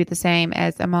need to be the same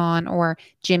as Amon or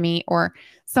Jimmy or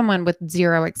someone with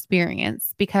zero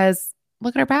experience because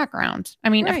look at her background. I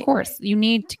mean, of Right. course, she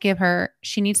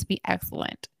needs to be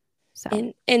excellent.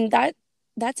 So, And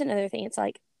that's another thing. It's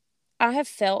like I have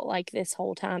felt like this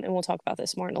whole time, and we'll talk about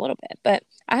this more in a little bit, but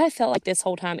I have felt like this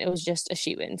whole time it was just a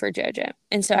shoe in for JoJo.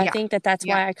 And so I yeah. think that that's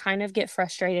Yeah. why I kind of get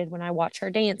frustrated when I watch her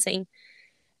dancing.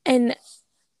 And,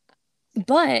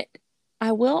 but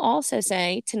I will also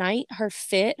say tonight, her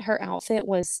outfit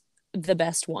was the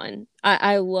best one.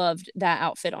 I loved that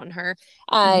outfit on her.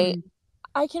 I, Mhm.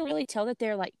 I can really tell that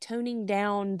they're like toning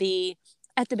down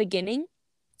at the beginning,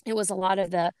 it was a lot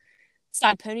of the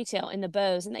side ponytail and the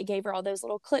bows, and they gave her all those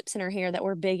little clips in her hair that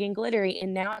were big and glittery.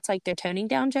 And now it's like they're toning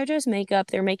down JoJo's makeup.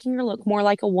 They're making her look more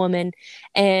like a woman.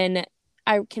 And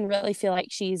I can really feel like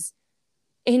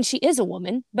and she is a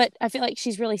woman, but I feel like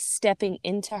she's really stepping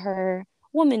into her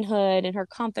womanhood and her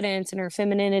confidence and her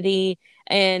femininity.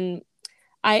 And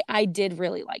I did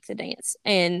really like the dance.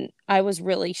 And I was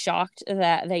really shocked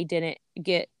that they didn't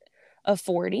get a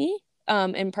 40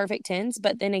 in perfect tens.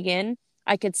 But then again,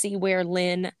 I could see where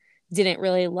Lynn didn't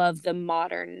really love the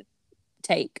modern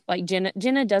take. Like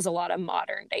Jenna does a lot of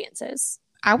modern dances.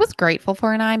 I was grateful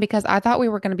for a 9 because I thought we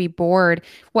were going to be bored.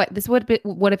 What this would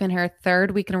have been her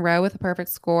third week in a row with a perfect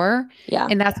score, Yeah.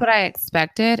 and that's what I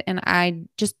expected. And I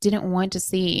just didn't want to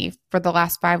see for the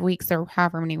last 5 weeks or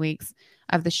however many weeks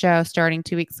of the show, starting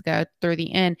 2 weeks ago through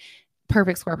the end,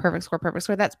 perfect score, perfect score, perfect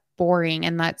score. That's boring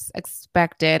and that's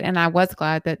expected. And I was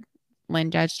glad that Lynn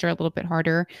judged her a little bit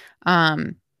harder.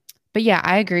 Um, but yeah,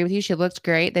 I agree with you. She looked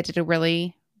great. They did a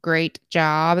really great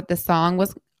job. The song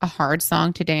was a hard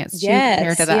song to dance to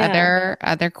compared to Yes. the Yeah.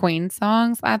 other Queen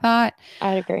songs, I thought.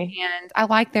 I'd agree. And I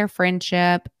like their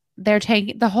friendship. They're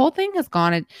taking the whole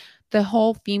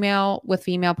female with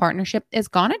female partnership has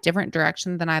gone a different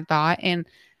direction than I thought. And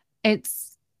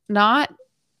it's not,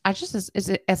 I just,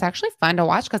 it's actually fun to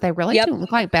watch because they really Yep. do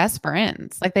look like best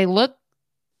friends. Like they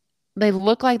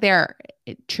look like they're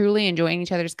truly enjoying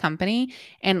each other's company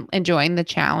and enjoying the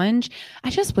challenge. I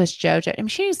just wish JoJo, I mean,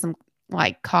 she needs some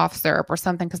like cough syrup or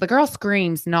something because the girl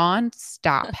screams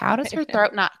nonstop. How does her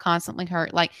throat not constantly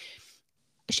hurt? Like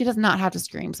she does not have to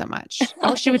scream so much.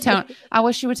 I wish she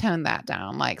would tone that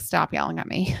down. Like stop yelling at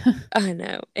me. I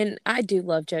know. And I do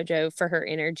love JoJo for her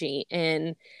energy.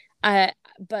 I,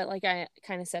 but like I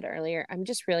kind of said earlier, I'm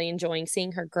just really enjoying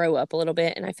seeing her grow up a little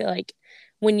bit. And I feel like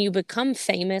when you become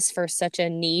famous for such a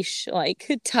niche, like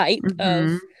type Hmm.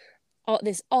 of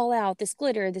all out, this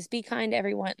glitter, this be kind to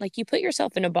everyone, like you put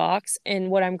yourself in a box. And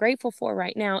what I'm grateful for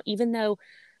right now, even though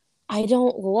I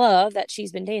don't love that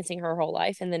she's been dancing her whole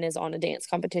life and then is on a dance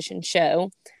competition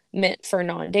show meant for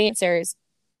non dancers,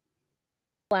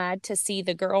 glad to see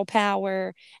the girl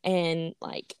power and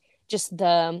like just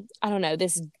the I don't know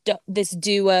this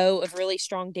duo of really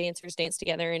strong dancers dance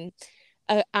together. And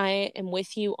I am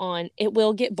with you on it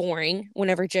will get boring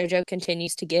whenever JoJo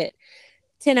continues to get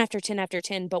 10 after 10 after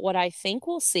 10. But what I think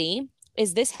we'll see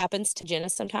is this happens to Jenna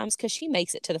sometimes because she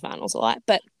makes it to the finals a lot.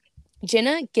 But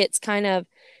Jenna gets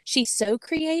she's so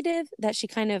creative that she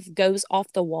kind of goes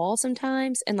off the wall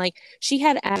sometimes. And like she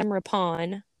had Adam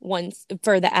Rippon once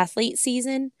for the athlete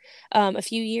season a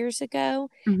few years ago.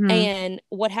 Hmm. And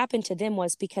what happened to them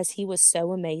was because he was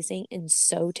so amazing and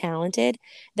so talented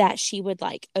that she would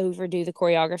like overdo the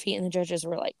choreography. And the judges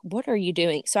were like, what are you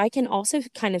doing? So I can also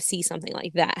kind of see something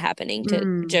like that happening to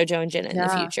Mm, JoJo and Jenna in the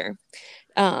yeah. future.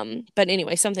 But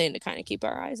anyway, something to kind of keep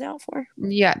our eyes out for.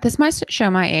 Yeah. This might show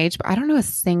my age, but I don't know a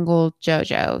single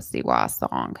JoJo Siwa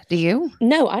song. Do you?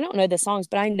 No, I don't know the songs,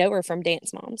 but I know her from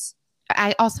Dance Moms.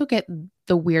 I also get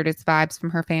the weirdest vibes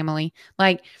from her family.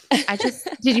 Like,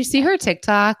 did you see her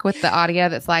TikTok with the audio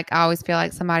that's like, I always feel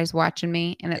like somebody's watching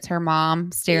me, and it's her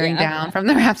mom staring Yeah. down from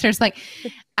the rafters. Like,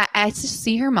 I just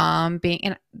see her mom being,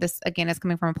 and this again is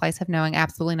coming from a place of knowing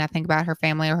absolutely nothing about her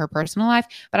family or her personal life,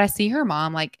 but I see her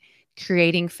mom like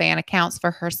creating fan accounts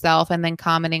for herself and then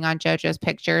commenting on JoJo's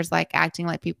pictures, like acting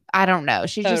like people. I don't know.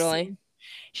 Totally.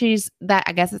 She's that.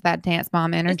 I guess it's that dance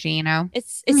mom It's energy, you know.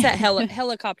 it's that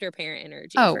helicopter parent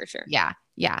energy Oh for sure. yeah,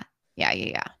 yeah, yeah, yeah,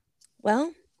 yeah.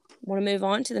 Well, want to move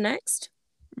on to the next?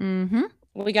 Mm-hmm.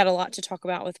 We got a lot to talk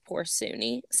about with poor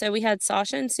Suni. So we had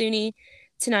Sasha and Suni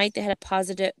tonight. They had a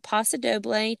Paso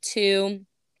Doble to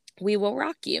We Will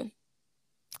Rock You.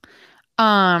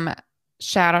 Um,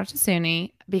 Shout out to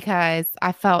Suni because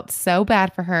I felt so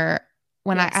bad for her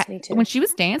when Yes, me when too. she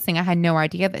was dancing. I had no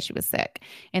idea that she was sick,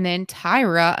 and then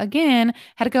Tyra again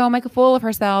had to go and make a fool of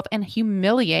herself and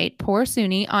humiliate poor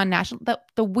Suni on national.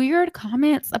 The weird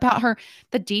comments about her,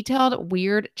 the detailed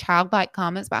weird childlike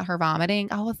comments about her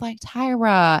vomiting. I was like,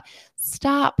 Tyra,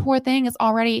 stop. Poor thing is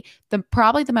already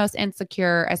probably the most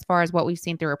insecure as far as what we've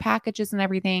seen through her packages and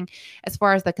everything. As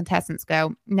far as the contestants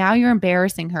go, now you're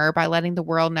embarrassing her by letting the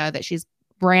world know that she's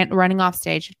running off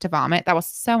stage to vomit. That was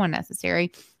so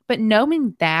unnecessary. But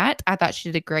knowing that, I thought she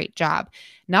did a great job.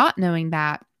 Not knowing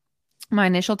that, my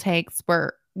initial takes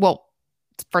were, well,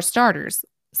 for starters,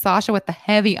 Sasha with the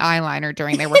heavy eyeliner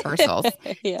during their rehearsals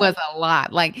Yeah. was a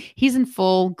lot. Like he's in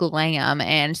full glam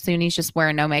and Suni's just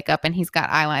wearing no makeup and he's got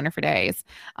eyeliner for days.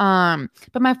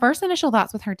 But my first initial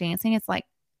thoughts with her dancing, it's like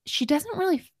she doesn't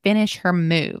really finish her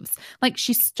moves. Like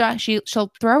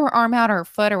she'll throw her arm out or her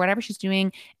foot or whatever she's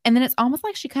doing, and then it's almost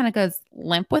like she kind of goes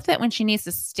limp with it when she needs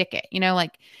to stick it. You know,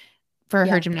 like for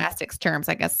her gymnastics terms,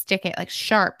 I guess stick it like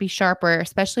sharp, be sharper,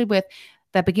 especially with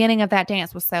the beginning of that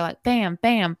dance was so like bam,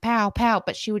 bam, pow, pow,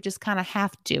 but she would just kind of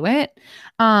half do it.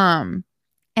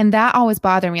 And that always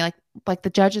bothered me. Like the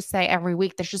judges say every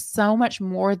week, there's just so much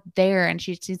more there, and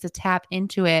she needs to tap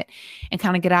into it and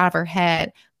kind of get out of her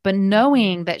head. But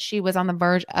knowing that she was on the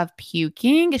verge of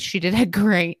puking, she did a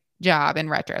great job in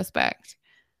retrospect.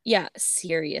 Yeah,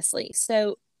 seriously.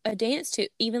 So a dance to,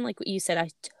 even like what you said, I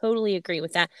totally agree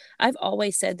with that. I've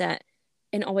always said that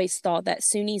and always thought that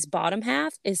Suni's bottom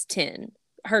half is 10.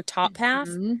 Her top half,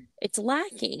 Mhm. it's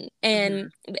lacking.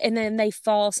 Mhm. And then they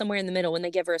fall somewhere in the middle when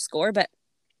they give her a score. But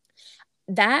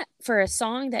that for a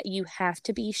song that you have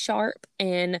to be sharp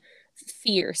and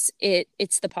fierce,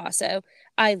 it's the paso.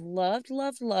 I loved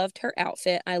her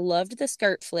outfit. I loved the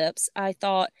skirt flips. I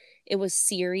thought it was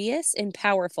serious and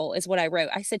powerful is what I wrote.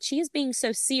 I said she is being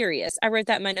so serious. I wrote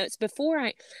that in my notes before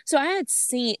I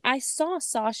saw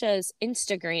Sasha's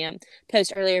Instagram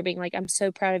post earlier being like, I'm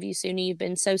so proud of you, Suni. You've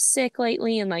been so sick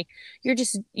lately and like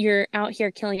you're out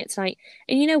here killing it tonight.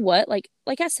 And you know what? Like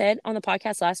I said on the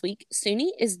podcast last week, Suni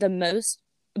is the most,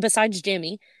 besides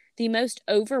Jimmy, the most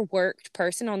overworked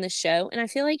person on this show. And I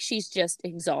feel like she's just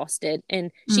exhausted.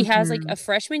 And she has like a Mhm.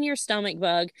 freshman year stomach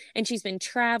bug. And she's been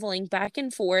traveling back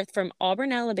and forth from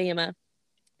Auburn, Alabama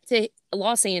to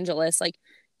Los Angeles, like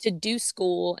to do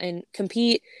school and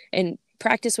compete and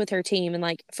practice with her team. And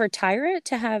like for Tyra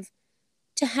to have,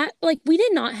 like, we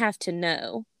did not have to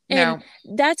know. And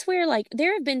No. that's where, like,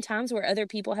 there have been times where other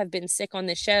people have been sick on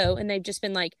the show and they've just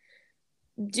been like,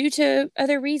 due to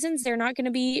other reasons, they're not going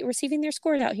to be receiving their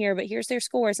scores out here, but here's their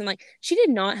scores. And like, she did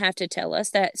not have to tell us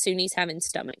that Suni's having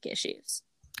stomach issues.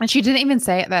 And she didn't even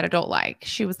say it that I don't like.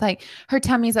 She was like, her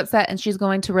tummy's upset and she's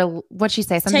going to what she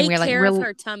say something Take weird like care of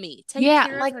her tummy. Take yeah,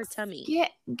 care of like her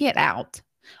tummy. get out.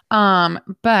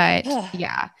 But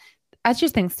yeah, I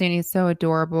just think Suni is so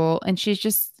adorable and she's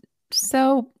just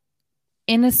so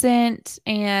innocent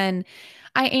and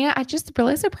I just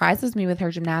really surprises me with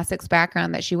her gymnastics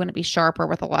background that she wouldn't be sharper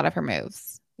with a lot of her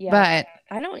moves. Yeah. But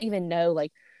I don't even know,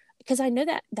 like, because I know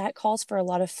that that calls for a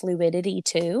lot of fluidity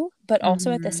too, but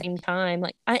also at the mhm, same time,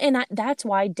 like, that's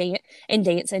why dance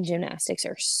and gymnastics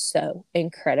are so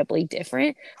incredibly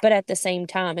different. But at the same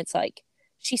time, it's like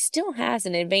she still has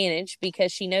an advantage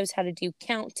because she knows how to do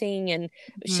counting and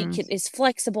mhm. is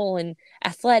flexible and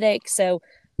athletic. So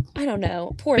I don't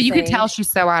know, poor But you could tell thing. she's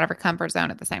so out of her comfort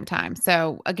zone at the same time.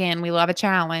 So again, we love a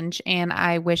challenge and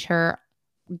I wish her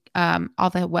all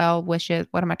the well wishes.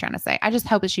 What am I trying to say? I just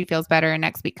hope that she feels better and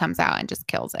next week comes out and just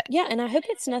kills it. Yeah, and I hope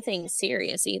it's nothing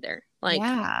serious either. Like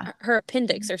Yeah. her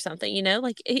appendix or something,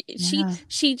 like Yeah.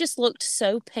 she just looked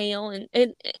so pale and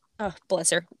oh,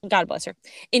 bless her. God bless her. I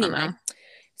Anyway, know.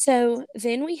 so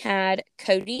then we had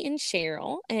Cody and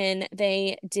Cheryl, and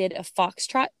they did a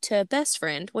foxtrot to Best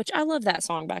Friend, which I love that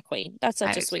song by Queen. That's I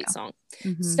such a do sweet too. song.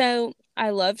 Mm-hmm. So I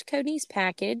loved Cody's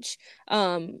package.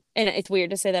 And it's weird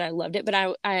to say that I loved it, but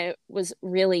I was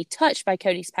really touched by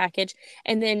Cody's package.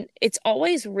 And then it's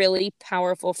always really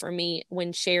powerful for me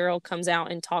when Cheryl comes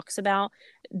out and talks about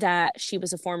that she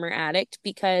was a former addict,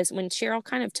 because when Cheryl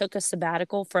kind of took a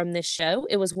sabbatical from this show,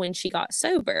 it was when she got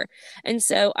sober. And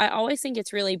so I always think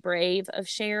it's really brave of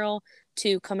Cheryl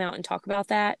to come out and talk about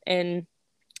that. And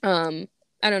um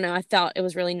I don't know, I thought it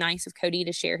was really nice of Cody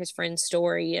to share his friend's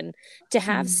story and to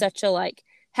have such a like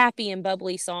happy and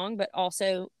bubbly song, but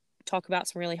also talk about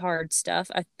some really hard stuff.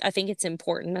 I think it's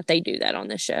important that they do that on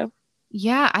this show.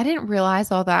 Yeah, I didn't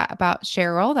realize all that about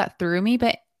Cheryl. That threw me.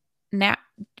 But now,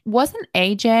 wasn't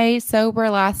AJ sober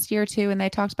last year too? And they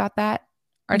talked about that,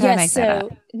 or did I Yes, make that up?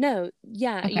 so no,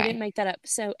 yeah, you didn't Okay. make that up.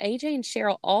 So AJ and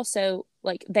Cheryl also,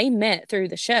 like, they met through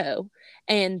the show,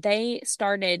 and they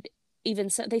started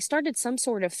some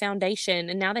sort of foundation,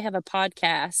 and now they have a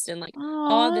podcast and like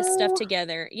all this stuff Oh,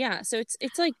 together. Yeah, so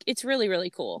it's like it's really really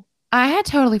cool. I had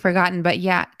totally forgotten. But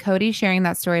yeah, Cody sharing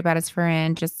that story about his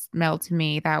friend just melted to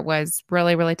me. That was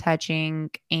really, really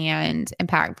touching and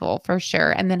impactful for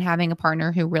sure. And then having a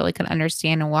partner who really could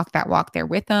understand and walk that walk there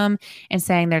with them and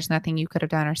saying there's nothing you could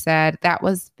have done or said. That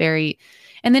was very,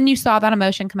 and then you saw that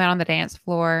emotion come out on the dance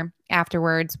floor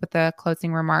afterwards with the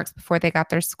closing remarks before they got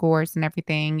their scores and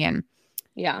everything. And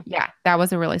Yeah. yeah, that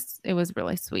was it was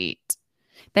really sweet.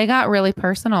 They got really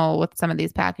personal with some of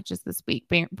these packages this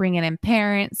week, bringing in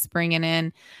parents, bringing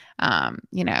in,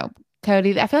 you know,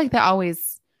 Cody. I feel like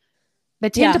they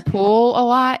tend to Yeah. pull a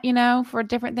lot, for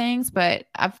different things, but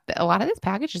a lot of these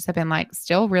packages have been like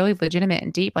still really legitimate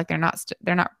and deep. Like they're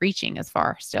not reaching as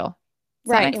far still.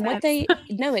 Does that Right. make And what sense? they,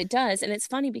 no, it does. And it's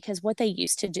funny because what they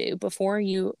used to do before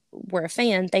you were a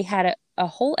fan, they had a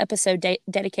whole episode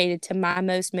dedicated to my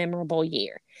most memorable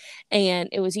year. And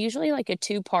it was usually like a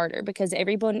two-parter because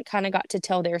everyone kind of got to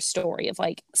tell their story of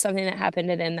like something that happened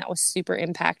to them that was super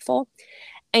impactful.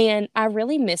 And I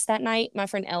really missed that night. My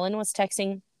friend Ellen was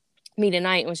texting me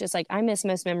tonight and was just like, I miss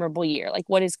most memorable year. Like,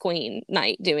 what is Queen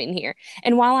Night doing here?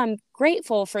 And while I'm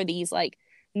grateful for these like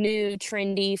new,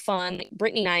 trendy, fun, like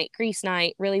Britney night, Grease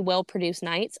night, really well produced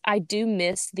nights, I do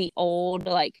miss the old,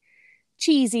 like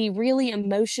cheesy, really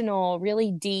emotional,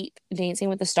 really deep Dancing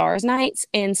with the Stars nights.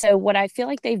 And so, what I feel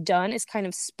like they've done is kind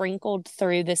of sprinkled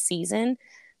through the season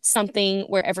something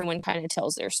where everyone kind of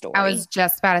tells their I story. was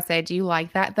just about to say, do you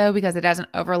like that though? Because it doesn't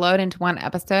overload into one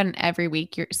episode, and every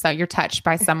week you're touched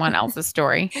by someone else's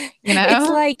story, you know?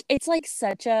 It's like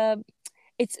such a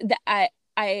it's that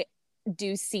I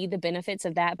do see the benefits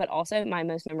of that, but also my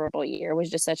most memorable year was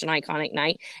just such an iconic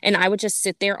night. And I would just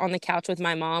sit there on the couch with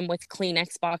my mom with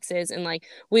Kleenex boxes, and like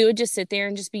we would just sit there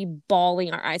and just be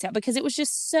bawling our eyes out because it was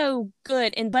just so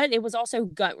good. And but it was also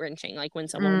gut wrenching, like when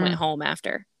someone went Mm. home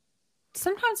after.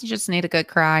 Sometimes you just need a good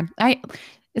cry. I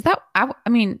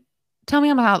mean, tell me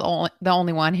I'm not the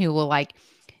only one who will like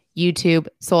YouTube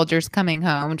soldiers coming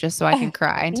home just so I Oh, can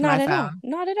cry into not my at all. phone.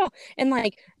 Not at all. And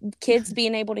like kids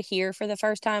being able to hear for the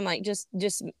first time, like just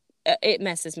it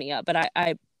messes me up. But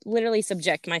I literally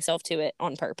subject myself to it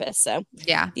on purpose. So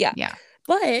Yeah. yeah. Yeah.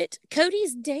 But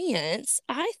Cody's dance,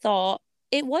 I thought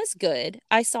it was good.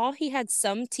 I saw he had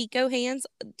some Tico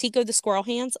the squirrel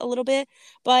hands a little bit,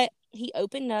 but he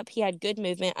opened up. He had good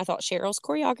movement. I thought Cheryl's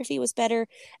choreography was better.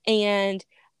 And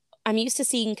I'm used to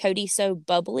seeing Cody so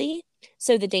bubbly.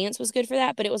 So the dance was good for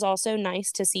that, but it was also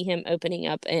nice to see him opening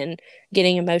up and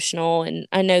getting emotional. And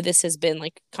I know this has been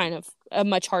like kind of a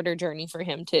much harder journey for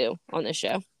him too on this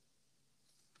show.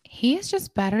 He is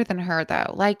just better than her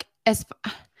though. Like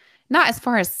not as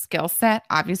far as skill set,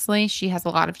 obviously, she has a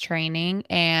lot of training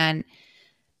and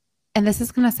this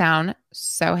is going to sound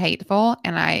so hateful.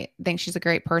 And I think she's a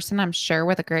great person, I'm sure,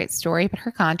 with a great story, but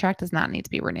her contract does not need to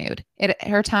be renewed.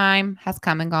 Her time has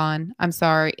come and gone. I'm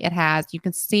sorry. It has. You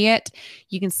can see it.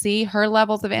 You can see her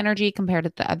levels of energy compared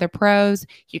to the other pros.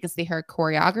 You can see her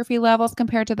choreography levels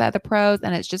compared to the other pros,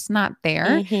 and it's just not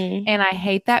there. Mm-hmm. And I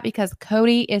hate that because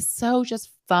Cody is so just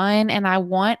fun. And I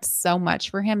want so much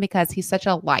for him because he's such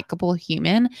a likable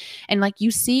human. And like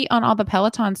you see on all the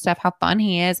Peloton stuff, how fun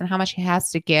he is and how much he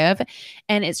has to give.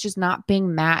 And it's just not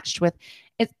being matched with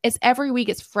it's every week.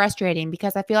 It's frustrating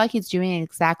because I feel like he's doing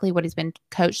exactly what he's been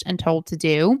coached and told to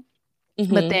do. But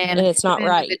Mm-hmm. then, And it's but not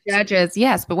then when the right. judges,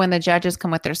 yes, but when the judges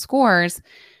come with their scores,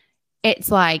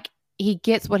 it's like he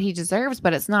gets what he deserves,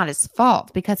 but it's not his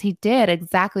fault because he did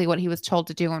exactly what he was told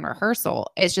to do in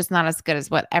rehearsal. It's just not as good as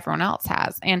what everyone else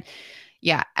has. And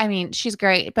yeah, I mean, she's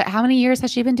great, but how many years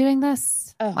has she been doing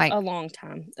this? Oh, Like, a long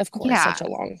time. Of course, yeah, such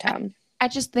a long I, time. I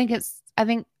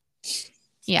think,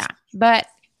 yeah, but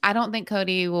I don't think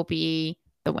Cody will be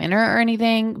the winner or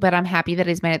anything, but I'm happy that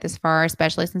he's made it this far,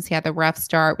 especially since he had the rough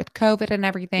start with COVID and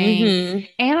everything. Mm-hmm.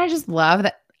 And I just love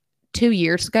that 2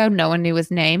 years ago, no one knew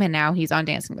his name, and now he's on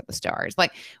Dancing with the Stars.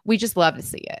 Like, we just love to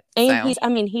see it. And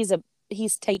So,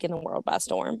 he's taken the world by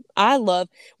storm. I love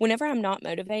whenever I'm not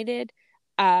motivated,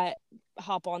 I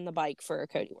hop on the bike for a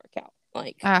Cody workout.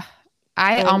 Like uh,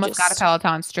 I I'm almost got a just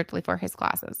Peloton strictly for his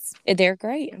classes. they're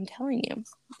great. I'm telling you.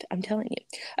 I'm telling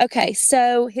you. Okay,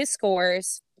 so his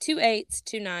scores 2 8s,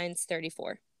 2 9s,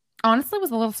 34. Honestly,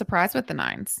 was a little surprised with the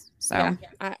nines. Yeah,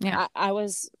 So, yeah. I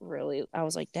was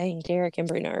like, dang, Derek and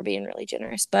Bruno are being really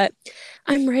generous, but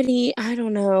I'm ready. I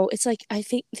don't know. It's like I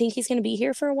think he's gonna be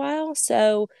here for a while,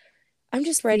 so I'm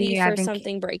just ready See, for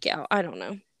something breakout. I don't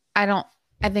know. I don't,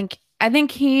 I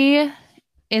think he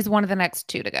is one of the next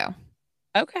two to go.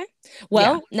 Okay. Yeah.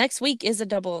 Well, next week is a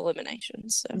double elimination.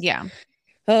 So, Yeah.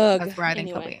 ugh. That's where I think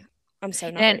he'll Anyway, be. I'm so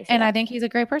not And ready for and I that. think he's a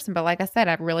great person. But like I said,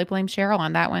 I really blame Cheryl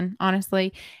on that one,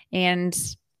 honestly. And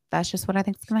that's just what I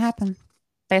think is going to happen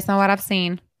based on what I've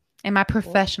seen in my Well,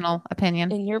 professional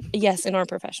opinion. in our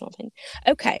professional opinion.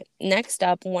 Okay. Next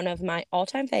up, one of my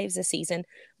all-time faves this season,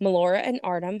 Melora and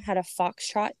Artem had a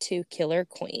foxtrot to Killer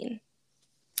Queen.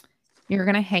 You're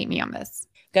going to hate me on this.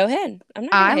 Go ahead. I'm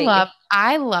not gonna hate you.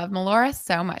 I love Melora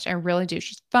so much. I really do.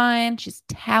 She's fun. She's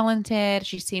talented.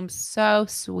 She seems so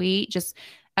sweet. Just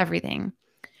everything.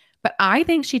 But I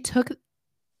think she took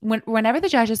whenever the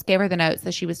judges gave her the notes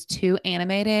that she was too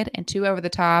animated and too over the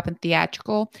top and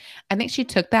theatrical, I think she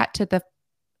took that to the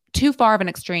too far of an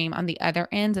extreme on the other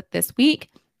end this week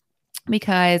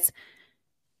because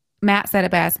Matt said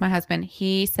it best, my husband.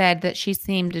 He said that she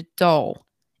seemed dull.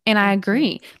 And I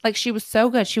agree. Like she was so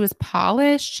good. She was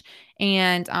polished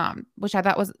and which I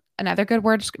thought was another good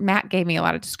word. Matt gave me a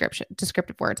lot of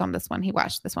descriptive words on this one. He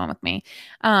watched this one with me.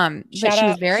 But she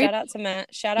was very Shout out to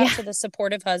Matt. Shout out yeah. to the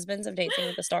supportive husbands of Dancing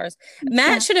with the Stars. Yeah.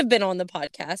 Matt should have been on the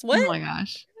podcast. Oh What? my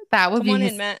gosh. That would Come be on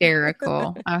in, Matt.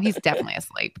 hysterical. Oh, he's definitely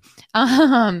asleep.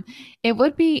 It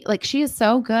would be like she is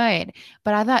so good,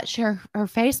 but I thought her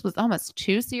face was almost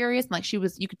too serious. And like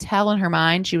you could tell in her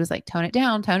mind, she was like, tone it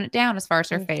down as far as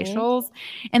her facials.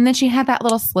 And then she had that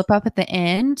little slip up at the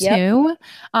end too.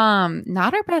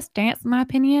 Not her best dance, in my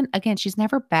opinion. Again, she's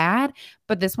never bad,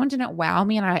 but this one didn't wow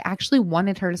me. And I actually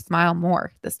wanted her to smile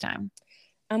more this time.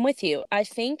 I'm with you. I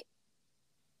think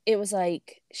it was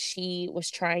like she was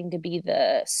trying to be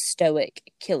the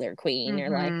stoic Killer Queen or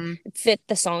like fit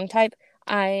the song type.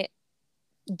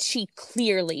 She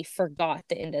clearly forgot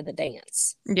the end of the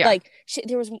dance. Yeah. Like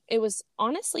it was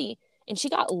honestly, and she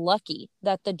got lucky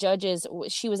that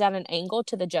she was at an angle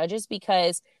to the judges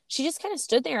because she just kind of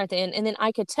stood there at the end. And then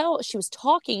I could tell she was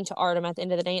talking to Artem at the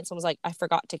end of the dance and was like, I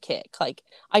forgot to kick. Like,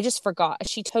 I just forgot.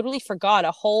 She totally forgot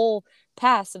a whole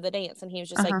pass of the dance. And he was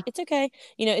just like, it's okay.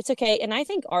 It's okay. And I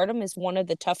think Artem is one of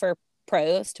the tougher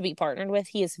pros to be partnered with.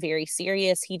 He is very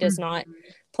serious. He does not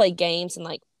play games. And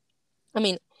like, I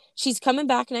mean, she's coming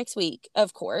back next week,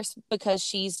 of course, because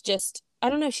she's just, I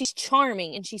don't know, she's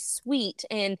charming and she's sweet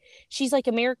and she's like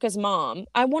America's mom.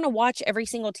 I want to watch every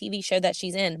single TV show that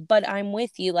she's in, but I'm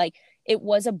with you. Like, it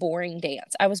was a boring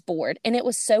dance. I was bored. And it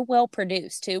was so well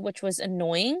produced too, which was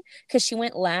annoying because she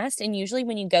went last. And usually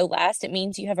when you go last, it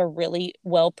means you have a really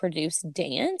well produced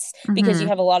dance because you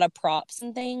have a lot of props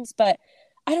and things. But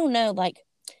I don't know, like,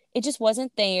 it just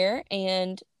wasn't there.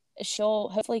 And she'll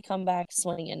hopefully come back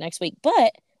swinging next week.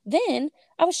 But then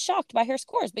I was shocked by her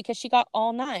scores because she got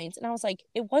all nines. And I was like,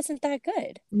 it wasn't that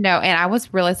good. No, and I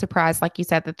was really surprised, like you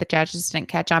said, that the judges didn't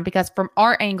catch on because from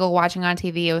our angle watching on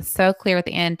TV, it was so clear at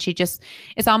the end.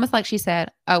 It's almost like she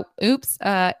said, oh, oops,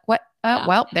 what?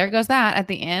 Well, there goes that at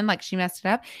the end. Like she messed it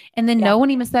up. And then no one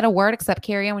even said a word except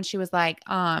Carrie when she was like,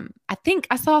 I think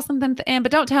I saw something at the end,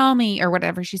 but don't tell me or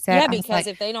whatever she said. Yeah, because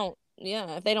if they don't see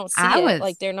it,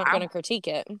 like they're not going to critique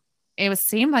it. It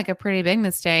seemed like a pretty big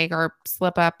mistake or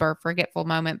slip up or forgetful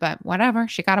moment, but whatever.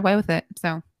 She got away with it.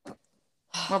 So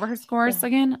what were her scores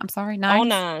again? I'm sorry. Nines? All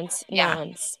nines. Yeah.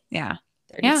 Nines. Yeah.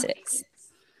 36. Yeah.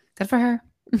 Good for her.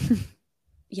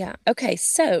 Yeah. Okay.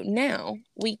 So now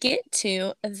we get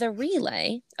to the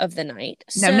relay of the night.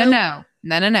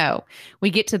 No. We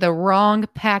get to the wrong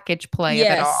package play of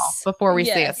it all before we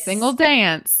see a single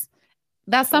dance.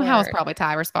 That somehow is probably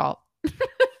Tyra's fault.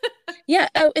 Yeah.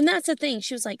 Oh, and that's the thing.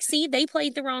 She was like, see, they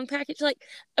played the wrong package. Like,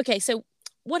 okay, so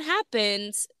what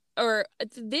happens, or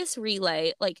this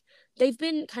relay, like, they've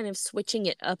been kind of switching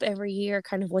it up every year,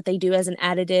 kind of what they do as an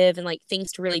additive and like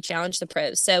things to really challenge the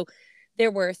pros. So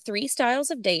there were 3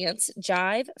 styles of dance: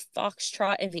 jive,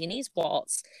 foxtrot, and Viennese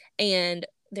waltz. And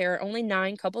there are only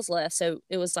 9 couples left. So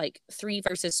it was like 3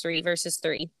 versus 3 versus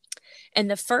 3. And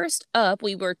the first up,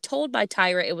 we were told by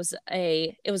Tyra it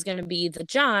was going to be the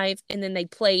jive, and then they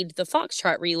played the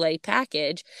foxtrot relay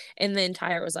package, and then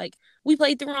Tyra was like, "We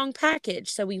played the wrong package."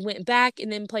 So we went back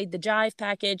and then played the jive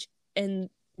package, and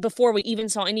before we even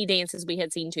saw any dances, we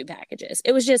had seen two packages.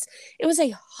 It was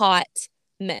a hot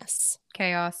mess.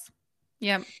 Chaos.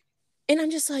 Yep. And I'm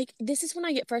just like, this is when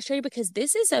I get frustrated because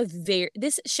this is okay,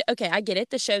 I get it.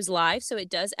 The show's live, so it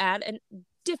does add a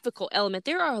difficult element.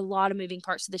 There are a lot of moving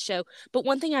parts to the show, but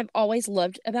one thing I've always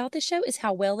loved about the show is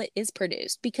how well it is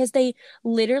produced, because they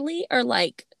literally are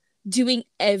like doing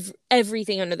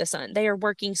everything under the sun. They are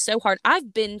working so hard.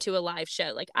 I've been to a live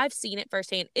show. Like, I've seen it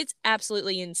firsthand. It's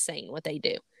absolutely insane what they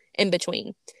do in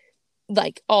between,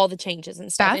 like, all the changes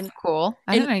and stuff. That's cool.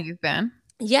 I don't know you've been.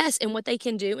 Yes, and what they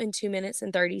can do in 2 minutes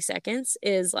and 30 seconds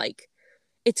is like,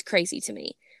 it's crazy to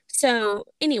me. So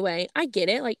anyway, I get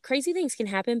it. Like, crazy things can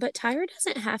happen, but Tyra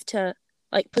doesn't have to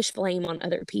like push blame on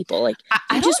other people. Like,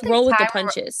 you just roll with the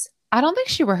punches. I don't think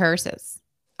she rehearses.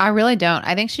 I really don't.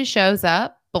 I think she shows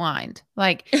up blind.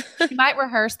 Like, she might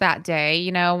rehearse that day,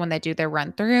 you know, when they do their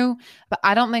run through, but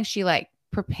I don't think she like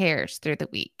prepares through the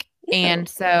week. No, and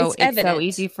so it's so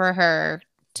easy for her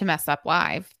to mess up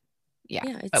live.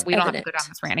 Yeah, but we don't have to go down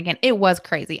this rant again. It was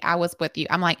crazy. I was with you.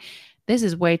 I'm like, this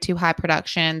is way too high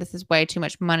production. This is way too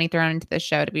much money thrown into the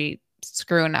show to be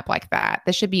screwing up like that.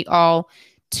 This should be all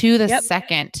to the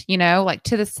second, you know, like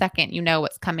to the second, you know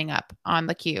what's coming up on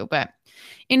the cue. But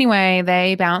anyway,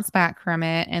 they bounced back from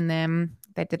it, and then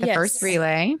they did the first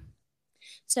relay.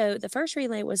 So the first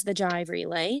relay was the jive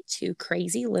relay to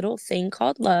Crazy Little Thing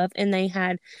Called Love. And they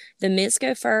had the Miz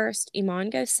go first, Iman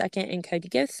go second, and Cody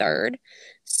go third.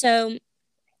 So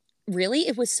really,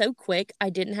 it was so quick. I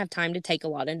didn't have time to take a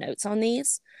lot of notes on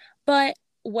these. But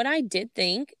what I did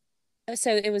think,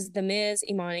 so it was the Miz,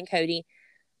 Iman, and Cody.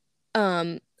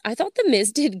 I thought the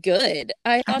Miz did good.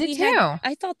 I thought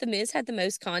the Miz had the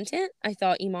most content. I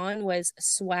thought Iman was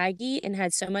swaggy and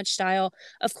had so much style.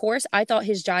 Of course, I thought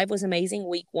his jive was amazing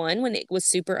week 1 when it was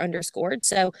super underscored.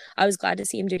 So I was glad to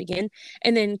see him do it again.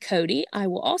 And then Cody, I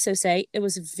will also say it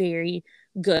was very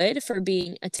good for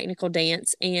being a technical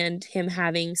dance and him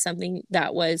having something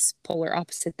that was polar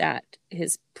opposite that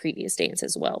his previous dance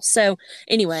as well. So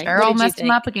anyway, Cheryl messed him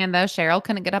up again though. Cheryl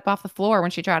couldn't get up off the floor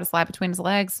when she tried to slide between his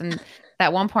legs, and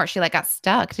that one part she like got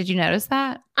stuck. Did you notice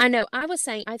that? I know. I was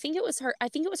saying I think it was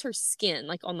her skin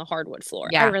like on the hardwood floor.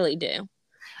 Yeah. I really do.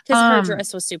 Because her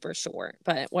dress was super short,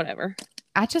 but whatever.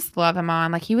 I just love him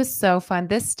on. Like, he was so fun.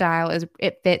 This style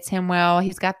it fits him well.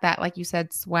 He's got that, like you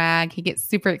said, swag. He gets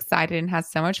super excited and has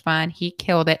so much fun. He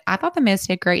killed it. I thought the Miz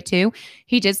did great too.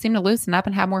 He did seem to loosen up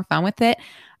and have more fun with it.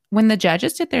 When the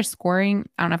judges did their scoring,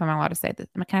 I don't know if I'm allowed to say this.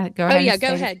 Can I go ahead? Oh yeah,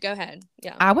 go ahead.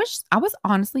 Yeah. I was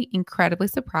honestly incredibly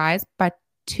surprised by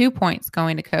 2 points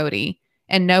going to Cody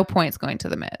and no points going to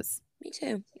the Miz.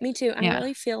 Me too. I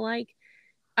really feel like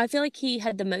he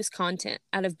had the most content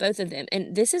out of both of them.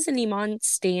 And this is an Iman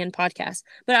Stan podcast,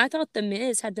 but I thought the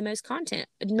Miz had the most content,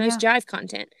 most jive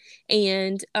content.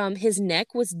 And his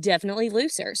neck was definitely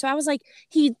looser. So I was like,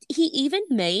 he even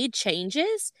made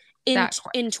changes in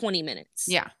 20 minutes.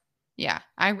 Yeah. Yeah.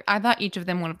 I thought each of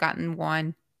them would have gotten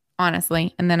one,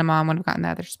 honestly, and then Iman would have gotten the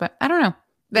others. But I don't know.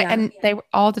 And they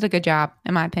all did a good job,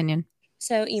 in my opinion.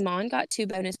 So Iman got 2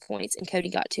 bonus points and Cody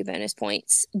got 2 bonus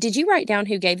points. Did you write down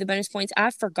who gave the bonus points?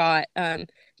 I forgot to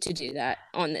do that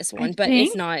on this one, but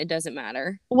if not, it doesn't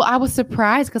matter. Well, I was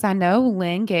surprised because I know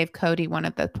Lynn gave Cody one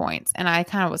of the points, and I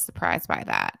kind of was surprised by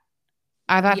that.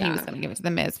 I thought he was going to give it to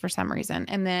the Miz for some reason.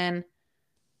 And then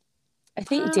I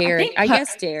think Derek, I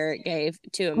guess Derek gave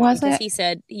to him because he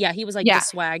said, he was like the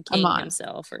swag king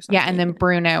himself or something. Yeah, and then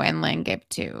Bruno and Lynn gave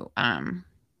to,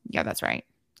 that's right.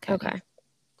 Cody. Okay.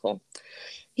 Cool.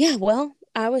 Yeah, well,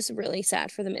 I was really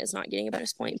sad for the Miz not getting a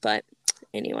bonus point, but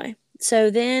anyway. So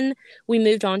then we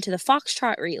moved on to the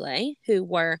Foxtrot relay, who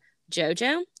were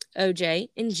JoJo, OJ,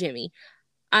 and Jimmy.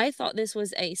 I thought this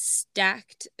was a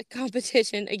stacked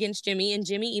competition against Jimmy, and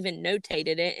Jimmy even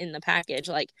notated it in the package.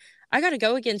 Like, I got to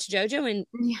go against JoJo and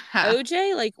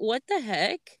OJ? Like, what the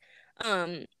heck?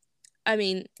 I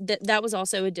mean, that was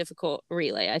also a difficult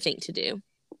relay, I think, to do.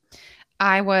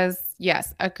 I was,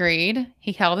 agreed.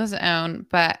 He held his own,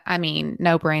 but I mean,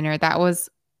 no brainer. That was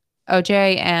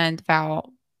OJ and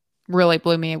Val really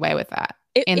blew me away with that.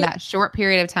 In that short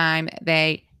period of time,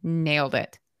 they nailed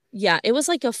it. Yeah, it was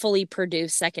like a fully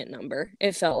produced second number.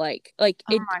 It felt like oh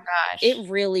my gosh, it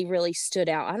really, really stood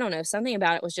out. I don't know, something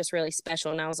about it was just really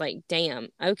special, and I was like, damn,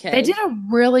 okay. They did a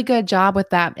really good job with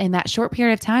that in that short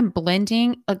period of time,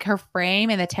 blending. Like, her frame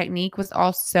and the technique was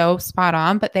all so spot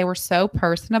on, but they were so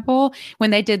personable when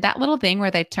they did that little thing where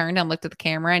they turned and looked at the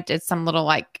camera and did some little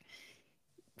like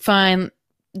fun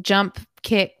jump,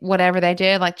 kick, whatever they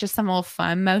did, like just some little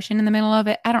fun motion in the middle of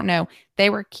it. I don't know. They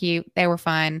were cute. They were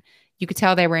fun. You could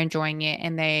tell they were enjoying it,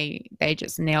 and they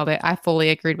just nailed it. I fully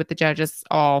agreed with the judges,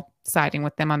 all siding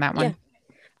with them on that Yeah. one.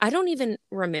 I don't even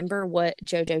remember what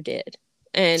JoJo did.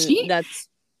 And She that's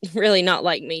really not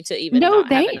like me to even no,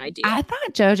 not have they an idea. I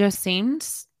thought JoJo seemed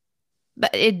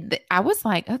but I was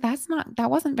like, oh, that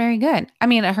wasn't very good. I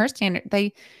mean, at her standard,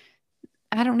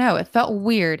 I don't know. It felt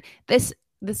weird. This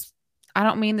I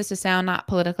don't mean this to sound not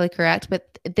politically correct,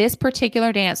 but this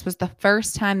particular dance was the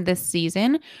first time this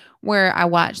season where I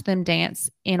watched them dance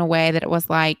in a way that it was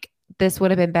like this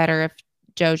would have been better if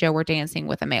JoJo were dancing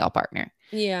with a male partner.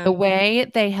 Yeah. The way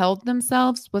they held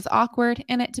themselves was awkward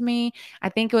in it to me. I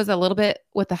think it was a little bit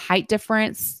with the height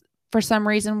difference for some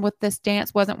reason with this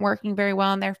dance wasn't working very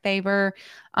well in their favor.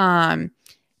 Um,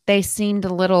 they seemed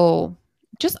a little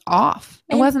just off.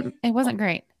 It And wasn't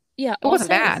great. yeah, It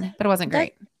wasn't also bad, but it wasn't that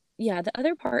great. yeah, the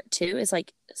other part too is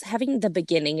like having the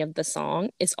beginning of the song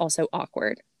is also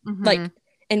awkward. Hmm. Like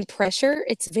and pressure,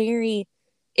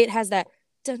 it has that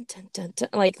dun dun dun dun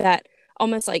like that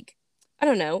almost like I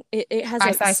don't know, it has a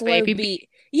Ice Ice slow Baby. beat.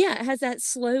 Yeah, it has that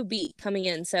slow beat coming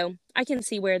in. So I can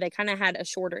see where they kind of had a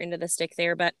shorter end of the stick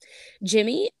there. But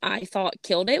Jimmy, I thought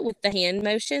killed it with the hand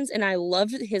motions, and I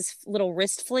loved his little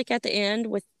wrist flick at the end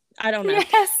with I don't know.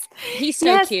 Yes. He's so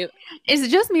Yes. cute. Is it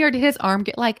just me or did his arm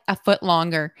get like a foot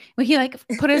longer? When he like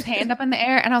put his hand up in the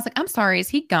air and I was like, I'm sorry, is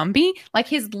he Gumby? Like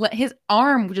his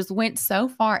arm just went so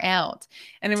far out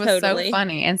and it was so Totally.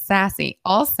 funny and sassy.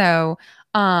 Also,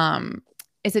 um,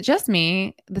 is it just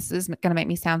me? This is gonna make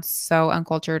me sound so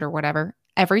uncultured or whatever.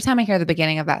 Every time I hear the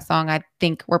beginning of that song, I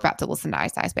think we're about to listen to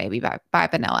Ice Ice Baby by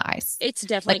Vanilla Ice. It's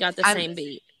definitely Like got the same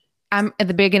beat. I'm at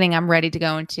the beginning, I'm ready to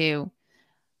go into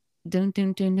doon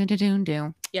doon doon doon doon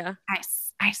doon. Yeah.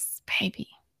 Ice, ice, baby.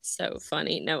 So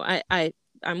funny. No,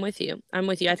 I'm with you. I'm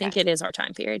with you. I Okay. think it is our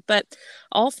time period. But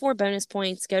all 4 bonus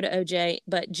points go to OJ.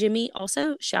 But Jimmy,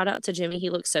 also shout out to Jimmy. He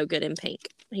looks so good in pink.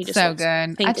 He just So looks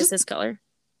good. pink is his color.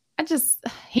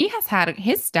 He has had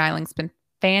his styling's been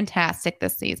fantastic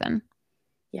this season.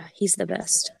 Yeah, he's the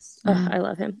best. Oh, Mm. I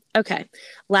love him. Okay.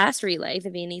 Last relay, the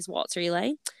Viennese Waltz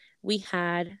relay. We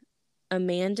had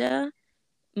Amanda,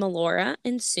 Melora,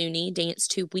 and Suni dance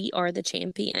to We Are the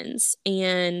Champions.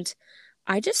 And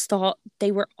I just thought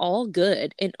they were all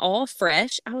good and all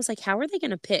fresh. I was like, how are they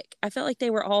going to pick? I felt like they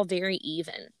were all very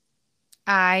even.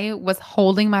 I was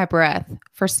holding my breath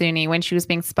for Suni when she was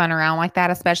being spun around like that,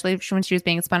 especially when she was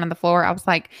being spun on the floor. I was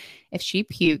like, if she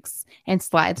pukes and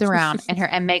slides around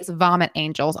and makes vomit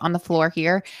angels on the floor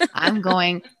here, I'm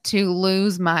going to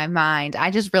lose my mind. I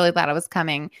just really thought it was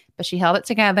coming, but she held it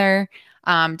together,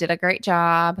 did a great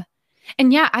job.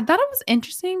 And yeah, I thought it was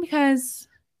interesting because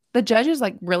the judges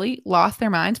like really lost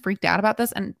their minds, freaked out about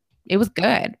this, and it was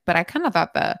good. But I kind of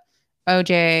thought the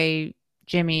OJ,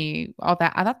 Jimmy, all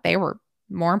that, I thought they were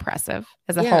more impressive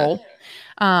as a Yeah. whole.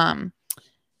 Um,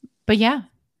 but yeah,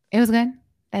 it was good.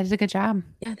 They did a good job.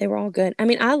 Yeah, they were all good. I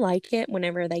mean, I like it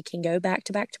whenever they can go back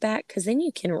to back to back because then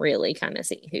you can really kind of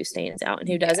see who stands out and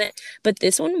who doesn't. But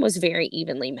this one was very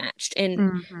evenly matched.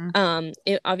 And Mhm.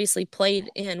 it obviously played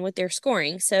in with their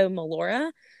scoring. So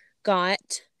Melora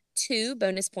got 2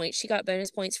 bonus points. She got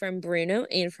bonus points from Bruno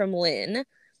and from Lynn.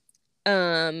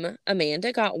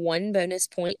 Amanda got 1 bonus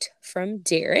point from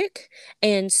Derek,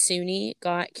 and Suni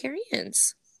got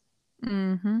Carrie-Ann's.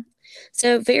 Mhm.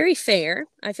 So very fair.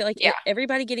 I feel like Yeah.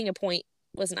 everybody getting a point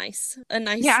was nice. A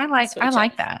nice Yeah, I switch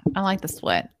like up. that. I like the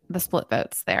split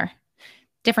votes there.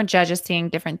 Different judges seeing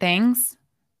different things.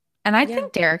 And I Yeah,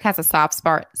 think Derek has a soft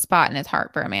spot in his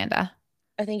heart for Amanda.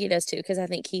 I think he does too because I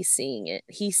think he's seeing it.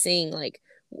 He's seeing like,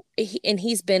 and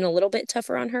he's been a little bit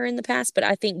tougher on her in the past, but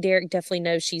I think Derek definitely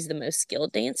knows she's the most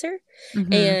skilled dancer,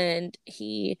 Hmm. and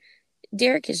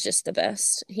Derek is just the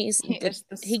best. He is the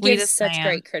He gives sweetest such man.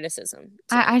 great criticism.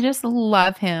 So I just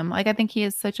love him. Like I think he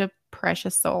is such a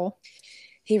precious soul.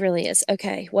 he really is.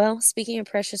 Okay. Well, speaking of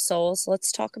precious souls,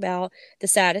 let's talk about the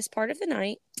saddest part of the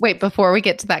night. Wait, before we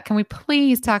get to that, can we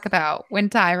please talk about when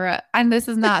Tyra, and this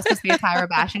is not supposed to be a Tyra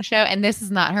bashing show, and this is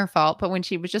not her fault, but when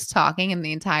she was just talking and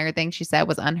the entire thing she said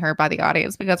was unheard by the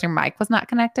audience because her mic was not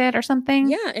connected or something?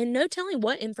 Yeah, and no telling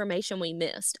what information we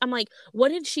missed. I'm like, what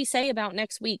did she say about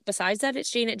next week? Besides that,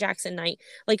 it's Janet Jackson night.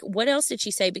 Like, what else did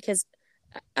she say? Because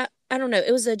I don't know.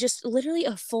 It was just literally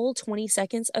a full 20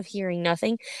 seconds of hearing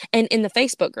nothing. And in the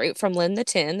Facebook group from Lynn the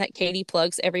 10 that Katie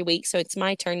plugs every week, so it's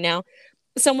my turn now.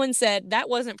 Someone said that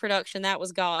wasn't production, that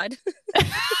was God.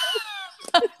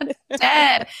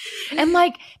 dead. And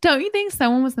like, don't you think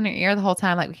someone was in her ear the whole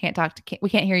time? Like, we can't talk to, we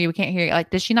can't hear you. We can't hear you. Like,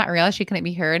 did she not realize she couldn't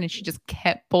be heard? And she just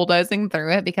kept bulldozing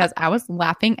through it because I was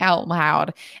laughing out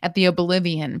loud at the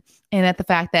oblivion and at the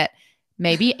fact that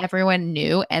maybe everyone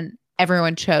knew and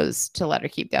everyone chose to let her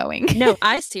keep going. No,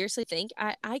 I seriously think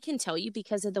I can tell you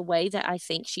because of the way that I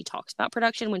think she talks about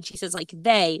production when she says like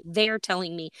they're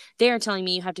telling me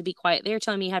you have to be quiet. They're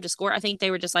telling me you have to score. I think they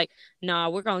were just like, nah,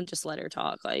 we're going to just let her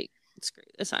talk. Like, screw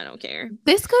this. I don't care.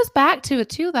 This goes back to it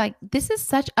too. Like, this is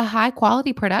such a high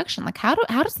quality production. Like, how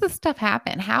does this stuff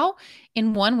happen? How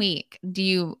in 1 week do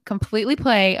you completely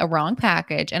play a wrong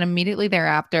package and immediately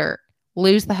thereafter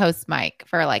lose the host mic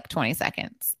for like 20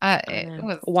 seconds? It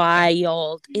was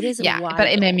wild. It is yeah, wild. but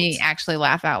it made me actually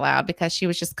laugh out loud because she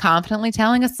was just confidently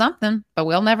telling us something, but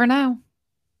we'll never know.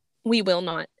 We will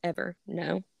not ever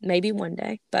know. Maybe one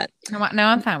day, but no,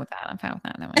 I'm fine with that. I'm fine with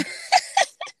that. No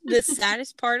the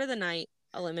saddest part of the night,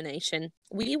 elimination.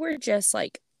 We were just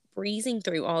like breezing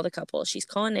through all the couples. She's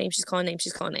calling names, she's calling names,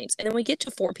 she's calling names. And then we get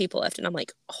to 4 people left, and I'm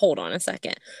like, hold on a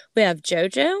second. We have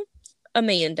JoJo,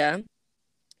 Amanda.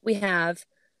 We have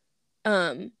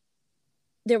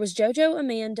there was JoJo,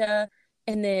 Amanda,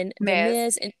 and then the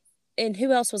Miz, and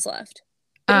who else was left?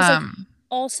 It was like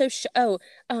also who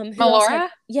else Melora?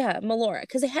 Yeah, Melora,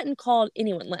 because they hadn't called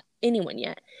anyone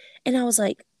yet. And I was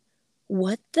like,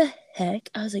 what the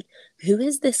heck? I was like, who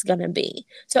is this gonna be?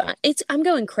 So I'm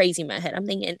going crazy in my head. I'm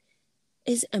thinking,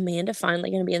 is Amanda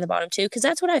finally gonna be in the bottom 2? Because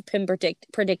that's what I've been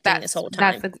predicting this whole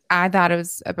time. I thought it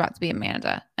was about to be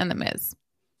Amanda and the Miz.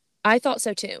 I thought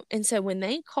so too. And so when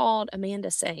they called Amanda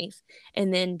safe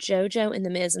and then JoJo and the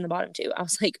Miz in the bottom 2, I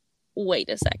was like, wait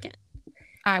a second.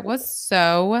 I was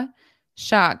so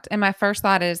shocked. And my first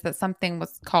thought is that something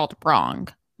was called wrong.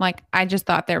 Like, I just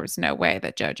thought there was no way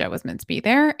that JoJo was meant to be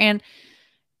there. And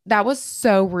that was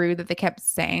so rude that they kept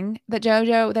saying that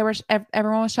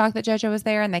everyone was shocked that JoJo was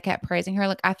there and they kept praising her.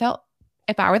 Like, I felt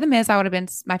if I were the Miz,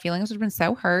 my feelings would have been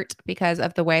so hurt because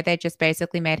of the way they just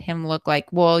basically made him look like,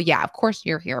 well, yeah, of course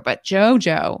you're here, but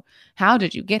JoJo, how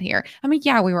did you get here? I mean,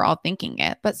 yeah, we were all thinking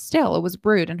it, but still, it was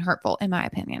rude and hurtful, in my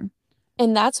opinion.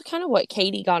 And that's kind of what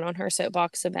Katie got on her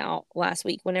soapbox about last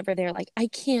week, whenever they're like, I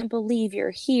can't believe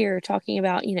you're here talking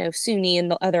about, Suni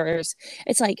and the others.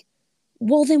 It's like,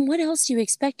 well, then what else do you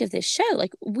expect of this show?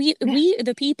 Like, we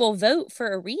the people vote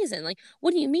for a reason. Like,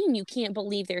 what do you mean you can't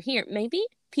believe they're here? Maybe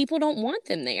people don't want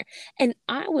them there. And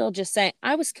I will just say,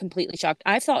 I was completely shocked.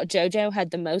 I thought JoJo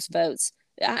had the most votes.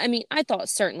 I mean, I thought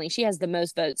certainly she has the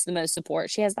most votes, the most support.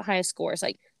 She has the highest scores.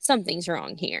 Like, something's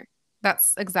wrong here.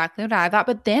 That's exactly what I thought.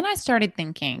 But then I started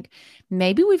thinking,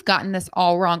 maybe we've gotten this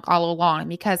all wrong all along,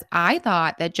 because I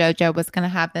thought that JoJo was going to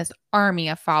have this army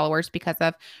of followers because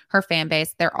of her fan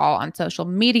base. They're all on social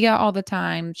media all the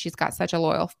time. She's got such a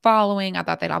loyal following. I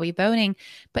thought they'd all be voting.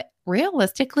 But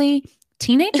realistically,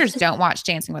 teenagers don't watch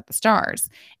Dancing with the Stars.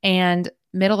 And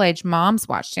middle-aged moms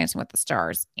watch Dancing with the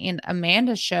Stars, and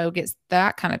Amanda's show gets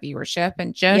that kind of viewership,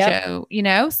 and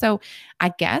JoJo, so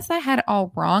I guess I had it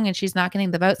all wrong, and she's not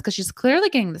getting the votes because she's clearly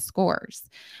getting the scores.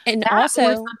 And that also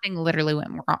something literally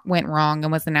went wrong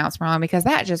and was announced wrong, because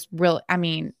that just really, I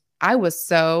mean,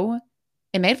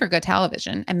 it made for good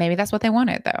television, and maybe that's what they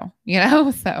wanted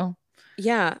though, so.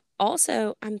 Yeah.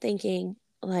 Also, I'm thinking,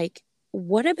 like,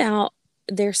 what about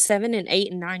they're 7 and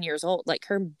 8 and 9 years old? Like,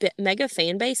 her mega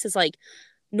fan base is like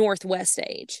Northwest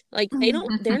age. Like,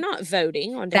 they're not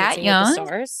voting on Dancing with the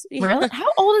Stars. Really? How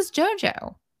old is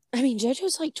JoJo? I mean,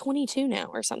 JoJo's like 22 now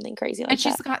or something crazy like that. And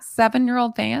she's got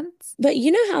 7-year-old fans. But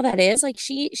you know how that is. Like,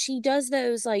 she does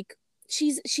those, like,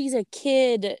 she's a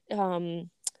kid.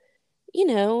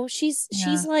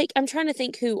 She's like, I'm trying to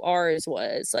think who ours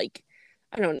was. Like,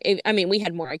 I mean, we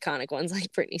had more iconic ones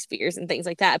like Britney Spears and things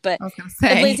like that, but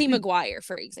Lizzie McGuire,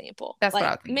 for example, that's like, what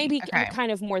I was thinking. Maybe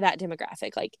kind of more that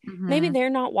demographic. Like, maybe they're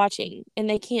not watching and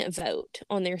they can't vote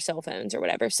on their cell phones or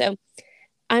whatever. So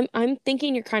I'm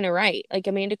thinking you're kind of right. Like,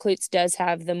 Amanda Klutz does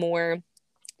have the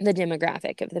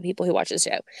demographic of the people who watch the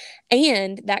show,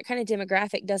 and that kind of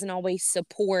demographic doesn't always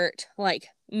support like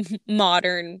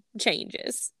modern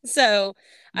changes. So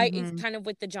it's kind of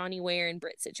with the Johnny Ware and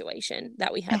Britt situation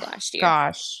that we had last year.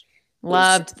 Gosh,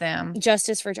 loved them.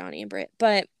 Justice for Johnny and Britt.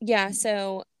 But yeah,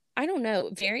 so I don't know.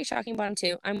 Very shocking bottom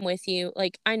 2. I'm with you.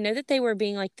 Like, I know that they were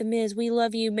being like, the Miz, we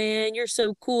love you, man. You're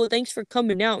so cool. Thanks for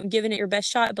coming out and giving it your best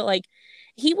shot. But like,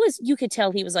 you could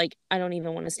tell he was like, I don't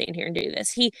even want to stand here and do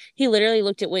this. He literally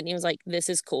looked at Whitney and was like, this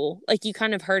is cool. Like, you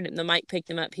kind of heard him. The mic picked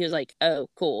him up. He was like, oh,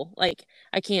 cool. Like,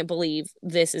 I can't believe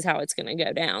this is how it's going to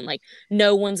go down. Like,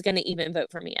 no one's going to even vote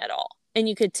for me at all. And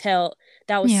you could tell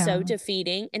that was so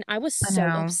defeating. And I was so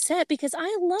upset because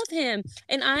I love him.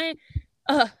 And I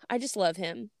just love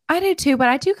him. I do too, but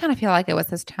I do kind of feel like it was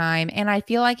his time, and I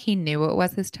feel like he knew it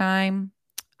was his time.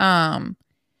 Um,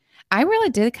 I really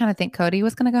did kind of think Cody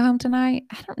was going to go home tonight.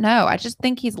 I don't know. I just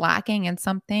think he's lacking in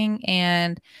something,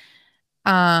 and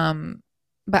um,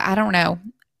 but I don't know.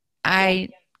 Yeah.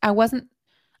 I wasn't.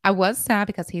 I was sad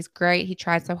because he's great. He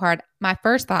tried so hard. My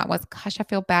first thought was, gosh, I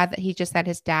feel bad that he just said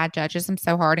his dad judges him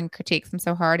so hard and critiques him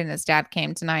so hard, and his dad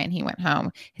came tonight and he went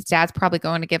home. His dad's probably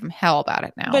going to give him hell about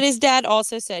it But now. his dad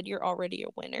also said, "You're already a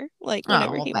winner." Like Oh,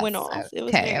 whenever well, he went that's off, it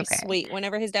was okay. very Okay. sweet.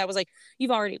 Whenever his dad was like,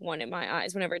 "You've already won in my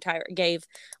eyes." Whenever Tyra gave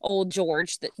old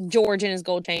George, George and his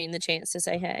gold chain, the chance to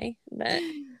say, "Hey," but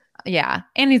Yeah.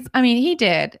 And I mean, he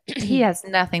did. He has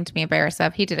nothing to be embarrassed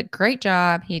of. He did a great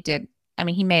job. I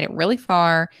mean, he made it really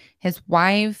far. His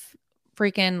wife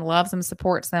freaking loves him,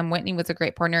 supports them. Whitney was a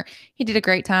great partner. He did a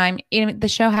great time. The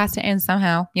show has to end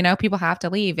somehow. People have to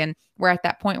leave. And we're at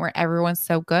that point where everyone's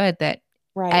so good that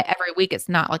right, every week it's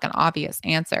not like an obvious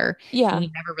answer and yeah, you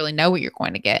never really know what you're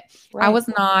going to get. I right, was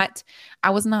not, I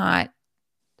was not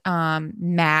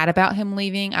mad about him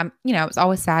leaving. It's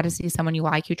always sad to see someone you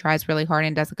like who tries really hard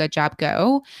and does a good job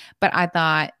go, but I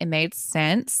thought it made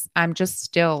sense. I'm just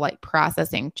still like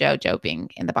processing JoJo being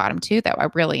in the bottom two, though. I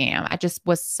really am. I just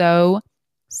was so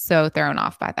thrown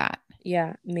off by that.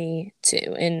 yeah, me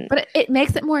too. And But it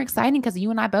makes it more exciting because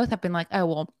you and I both have been like, oh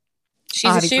well,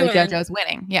 she's a obviously shoo-in. JoJo's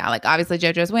winning. Yeah, like obviously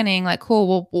JoJo's winning. Like,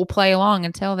 cool, we'll play along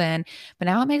until then. But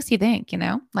now it makes you think,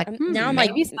 like, Now I'm like,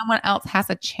 maybe someone else has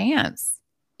a chance.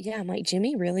 yeah, I'm like,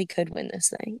 Jimmy really could win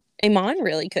this thing. Iman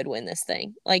really could win this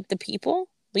thing. Like the people,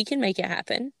 we can make it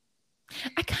happen.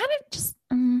 I kind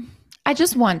of I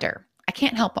just wonder. I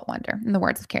can't help but wonder, in the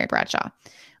words of Carrie Bradshaw.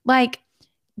 Like,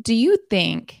 do you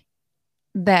think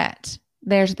that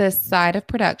there's this side of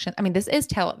production? I mean, this is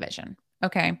television.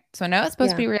 Okay. So I know it's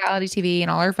supposed to Yeah. be reality TV and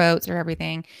all our votes or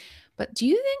everything. But do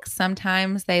you think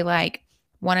sometimes they like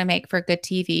want to make for good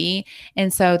TV?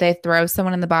 And so they throw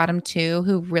someone in the bottom two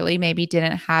who really maybe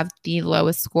didn't have the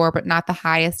lowest score, but not the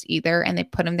highest either. And they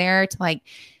put them there to like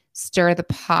stir the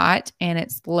pot and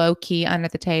it's low key under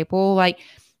the table. Like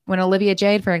when Olivia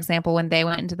Jade, for example, when they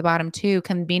went into the bottom two,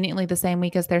 conveniently the same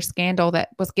week as their scandal that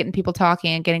was getting people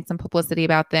talking and getting some publicity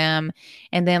about them.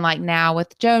 And then like now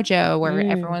with JoJo, where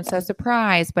Mm. everyone's so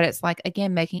surprised, but it's like,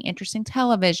 again, making interesting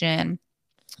television.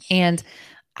 And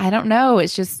I don't know.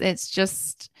 It's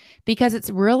just because it's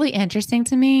really interesting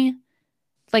to me.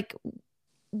 Like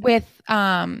with,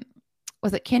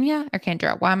 was it Kenya or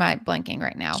Kendra? Why am I blanking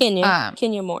right now?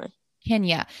 Kenya Moore.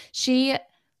 Kenya. She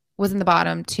was in the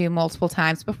bottom two multiple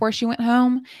times before she went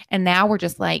home. And now we're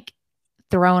just like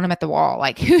throwing them at the wall.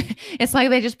 Like it's like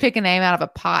they just pick a name out of a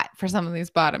pot for some of these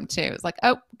bottom two. It's like,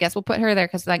 oh, guess we'll put her there.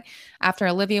 Cause like after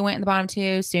Olivia went in the bottom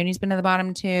two, Suni's been in the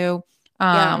bottom two.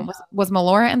 Yeah. Was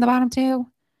Melora in the bottom two?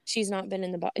 She's not been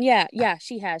in the bottom. Yeah, yeah,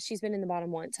 she has. She's been in the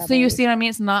bottom once, I So you believe. see what I mean?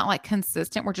 It's not like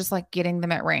consistent. We're just like getting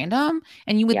them at random.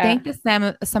 And you would Yeah. think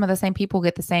that some of the same people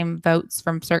get the same votes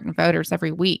from certain voters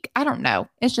every week. I don't know.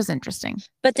 It's just interesting.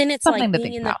 But then it's Something like to being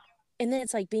think in the about. and then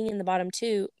it's like being in the bottom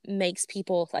two makes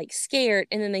people like scared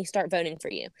and then they start voting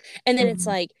for you. And then it's Mhm.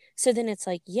 like so then it's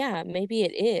like, yeah, maybe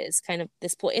it is kind of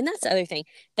this point. And that's the other thing.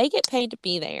 They get paid to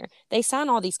be there. They sign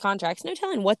all these contracts, no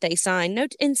telling what they sign. No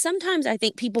and sometimes I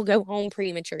think people go home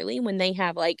prematurely when they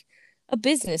have like a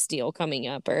business deal coming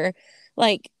up or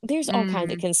like there's all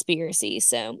kinds of Mm, conspiracies.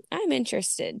 So I'm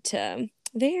interested to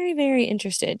very, very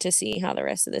interested to see how the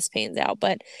rest of this pans out.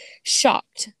 But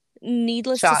shocked,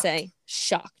 needless to shocked. say,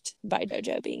 shocked by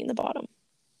JoJo being in the bottom.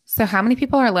 So how many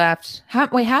people are left? How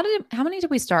many did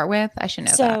we start with? I should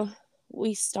know that. So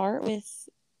we start with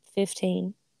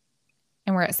 15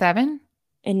 And we're at 7?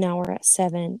 and now we're at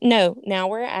 7. No, now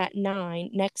we're at 9.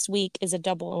 Next week is a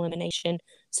double elimination.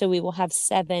 So we will have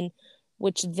 7,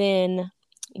 which then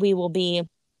we will be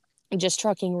just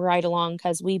trucking right along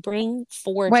because we bring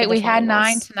 4 to Wait, the we had 9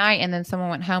 finals. tonight and then someone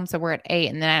went home, so we're at 8.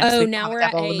 And then next Oh, week we'll now have we're a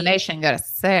at double 8. elimination and go to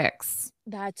 6.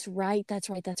 That's right. That's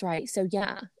right. That's right. So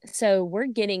yeah. So we're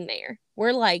getting there.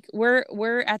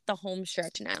 We're at the home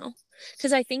stretch now.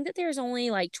 Cuz I think that there's only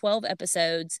like 12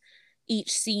 episodes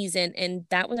each season and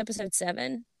that was episode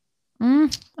 7. I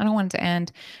don't want it to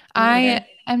end. Me I either.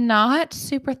 am not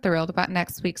super thrilled about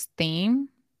next week's theme.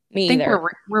 I Me think either.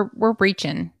 we're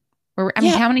reaching. I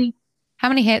mean, Yeah, how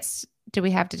many hits do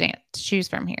we have to choose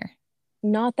from here?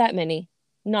 not that many.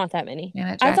 Not that many.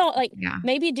 Janet I Jackson. thought like Yeah.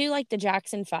 maybe do like the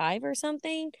Jackson 5 or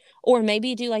something or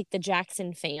maybe do like the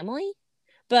Jackson family.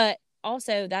 But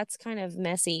also that's kind of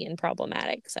messy and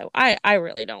problematic. So I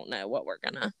really don't know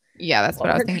Yeah, that's what what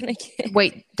I was we're thinking. gonna get.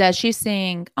 Wait, does she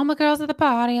sing, "Oh, my girls at the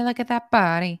party, look at that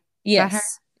body"? Is that her?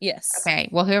 Yes. Yes. Okay.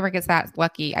 Well, whoever gets that's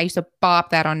lucky. I used to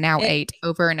bop that on Now It, 8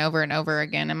 over and over and over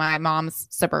again in my mom's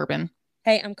Suburban.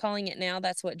 hey, I'm calling it now.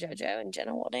 That's what JoJo and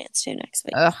Jenna will dance to next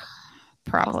week. Ugh,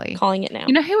 probably. Calling it now.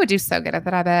 You know who would do so good at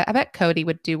that? I bet. I bet Cody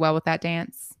would do well with that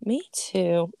dance. Me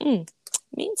too. Me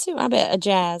too. I bet a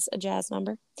jazz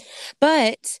number.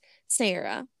 But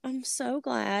Sarah, I'm so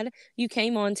glad you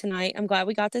came on tonight. I'm glad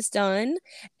we got this done.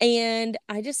 And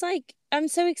I'm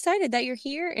so excited that you're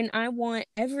here. And I want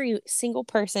every single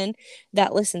person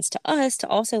that listens to us to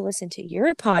also listen to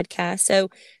your podcast. So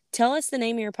tell us the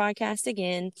name of your podcast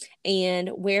again and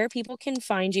where people can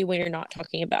find you when you're not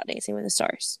talking about Dancing with the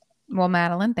Stars. Well,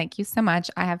 Madeline, thank you so much.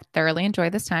 I have thoroughly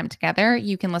enjoyed this time together.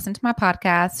 You can listen to my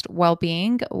podcast,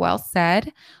 Wellbeing Well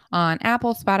Said, on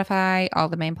Apple, Spotify, all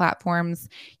the main platforms.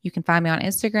 You can find me on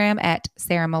Instagram at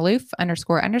Sarah Malouf __. It's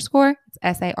SarahMalouf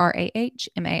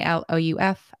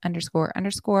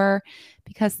 __,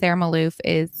 because Sarah Malouf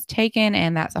is taken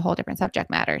and that's a whole different subject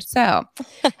matter. So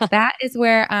that is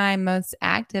where I'm most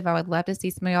active. I would love to see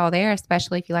some of y'all there,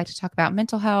 especially if you like to talk about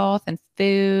mental health and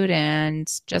food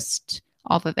and just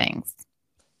all the things.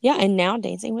 Yeah, and now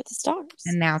Dancing with the Stars.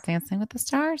 And now Dancing with the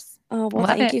Stars. Oh, well, Love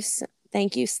thank it. you.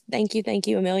 Thank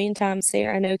you a million times,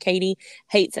 Sarah. I know Katie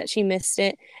hates that she missed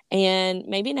it. And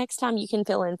maybe next time you can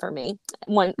fill in for me.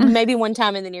 Maybe one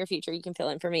time in the near future you can fill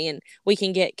in for me and we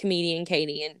can get comedian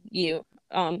Katie and you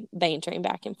bantering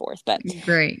back and forth. But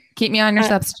Great. Keep me on your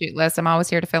substitute list. I'm always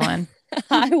here to fill in.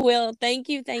 I will. Thank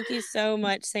you. Thank you so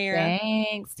much, Sarah.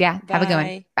 Thanks. Yeah. Have a good one.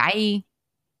 Bye. Bye.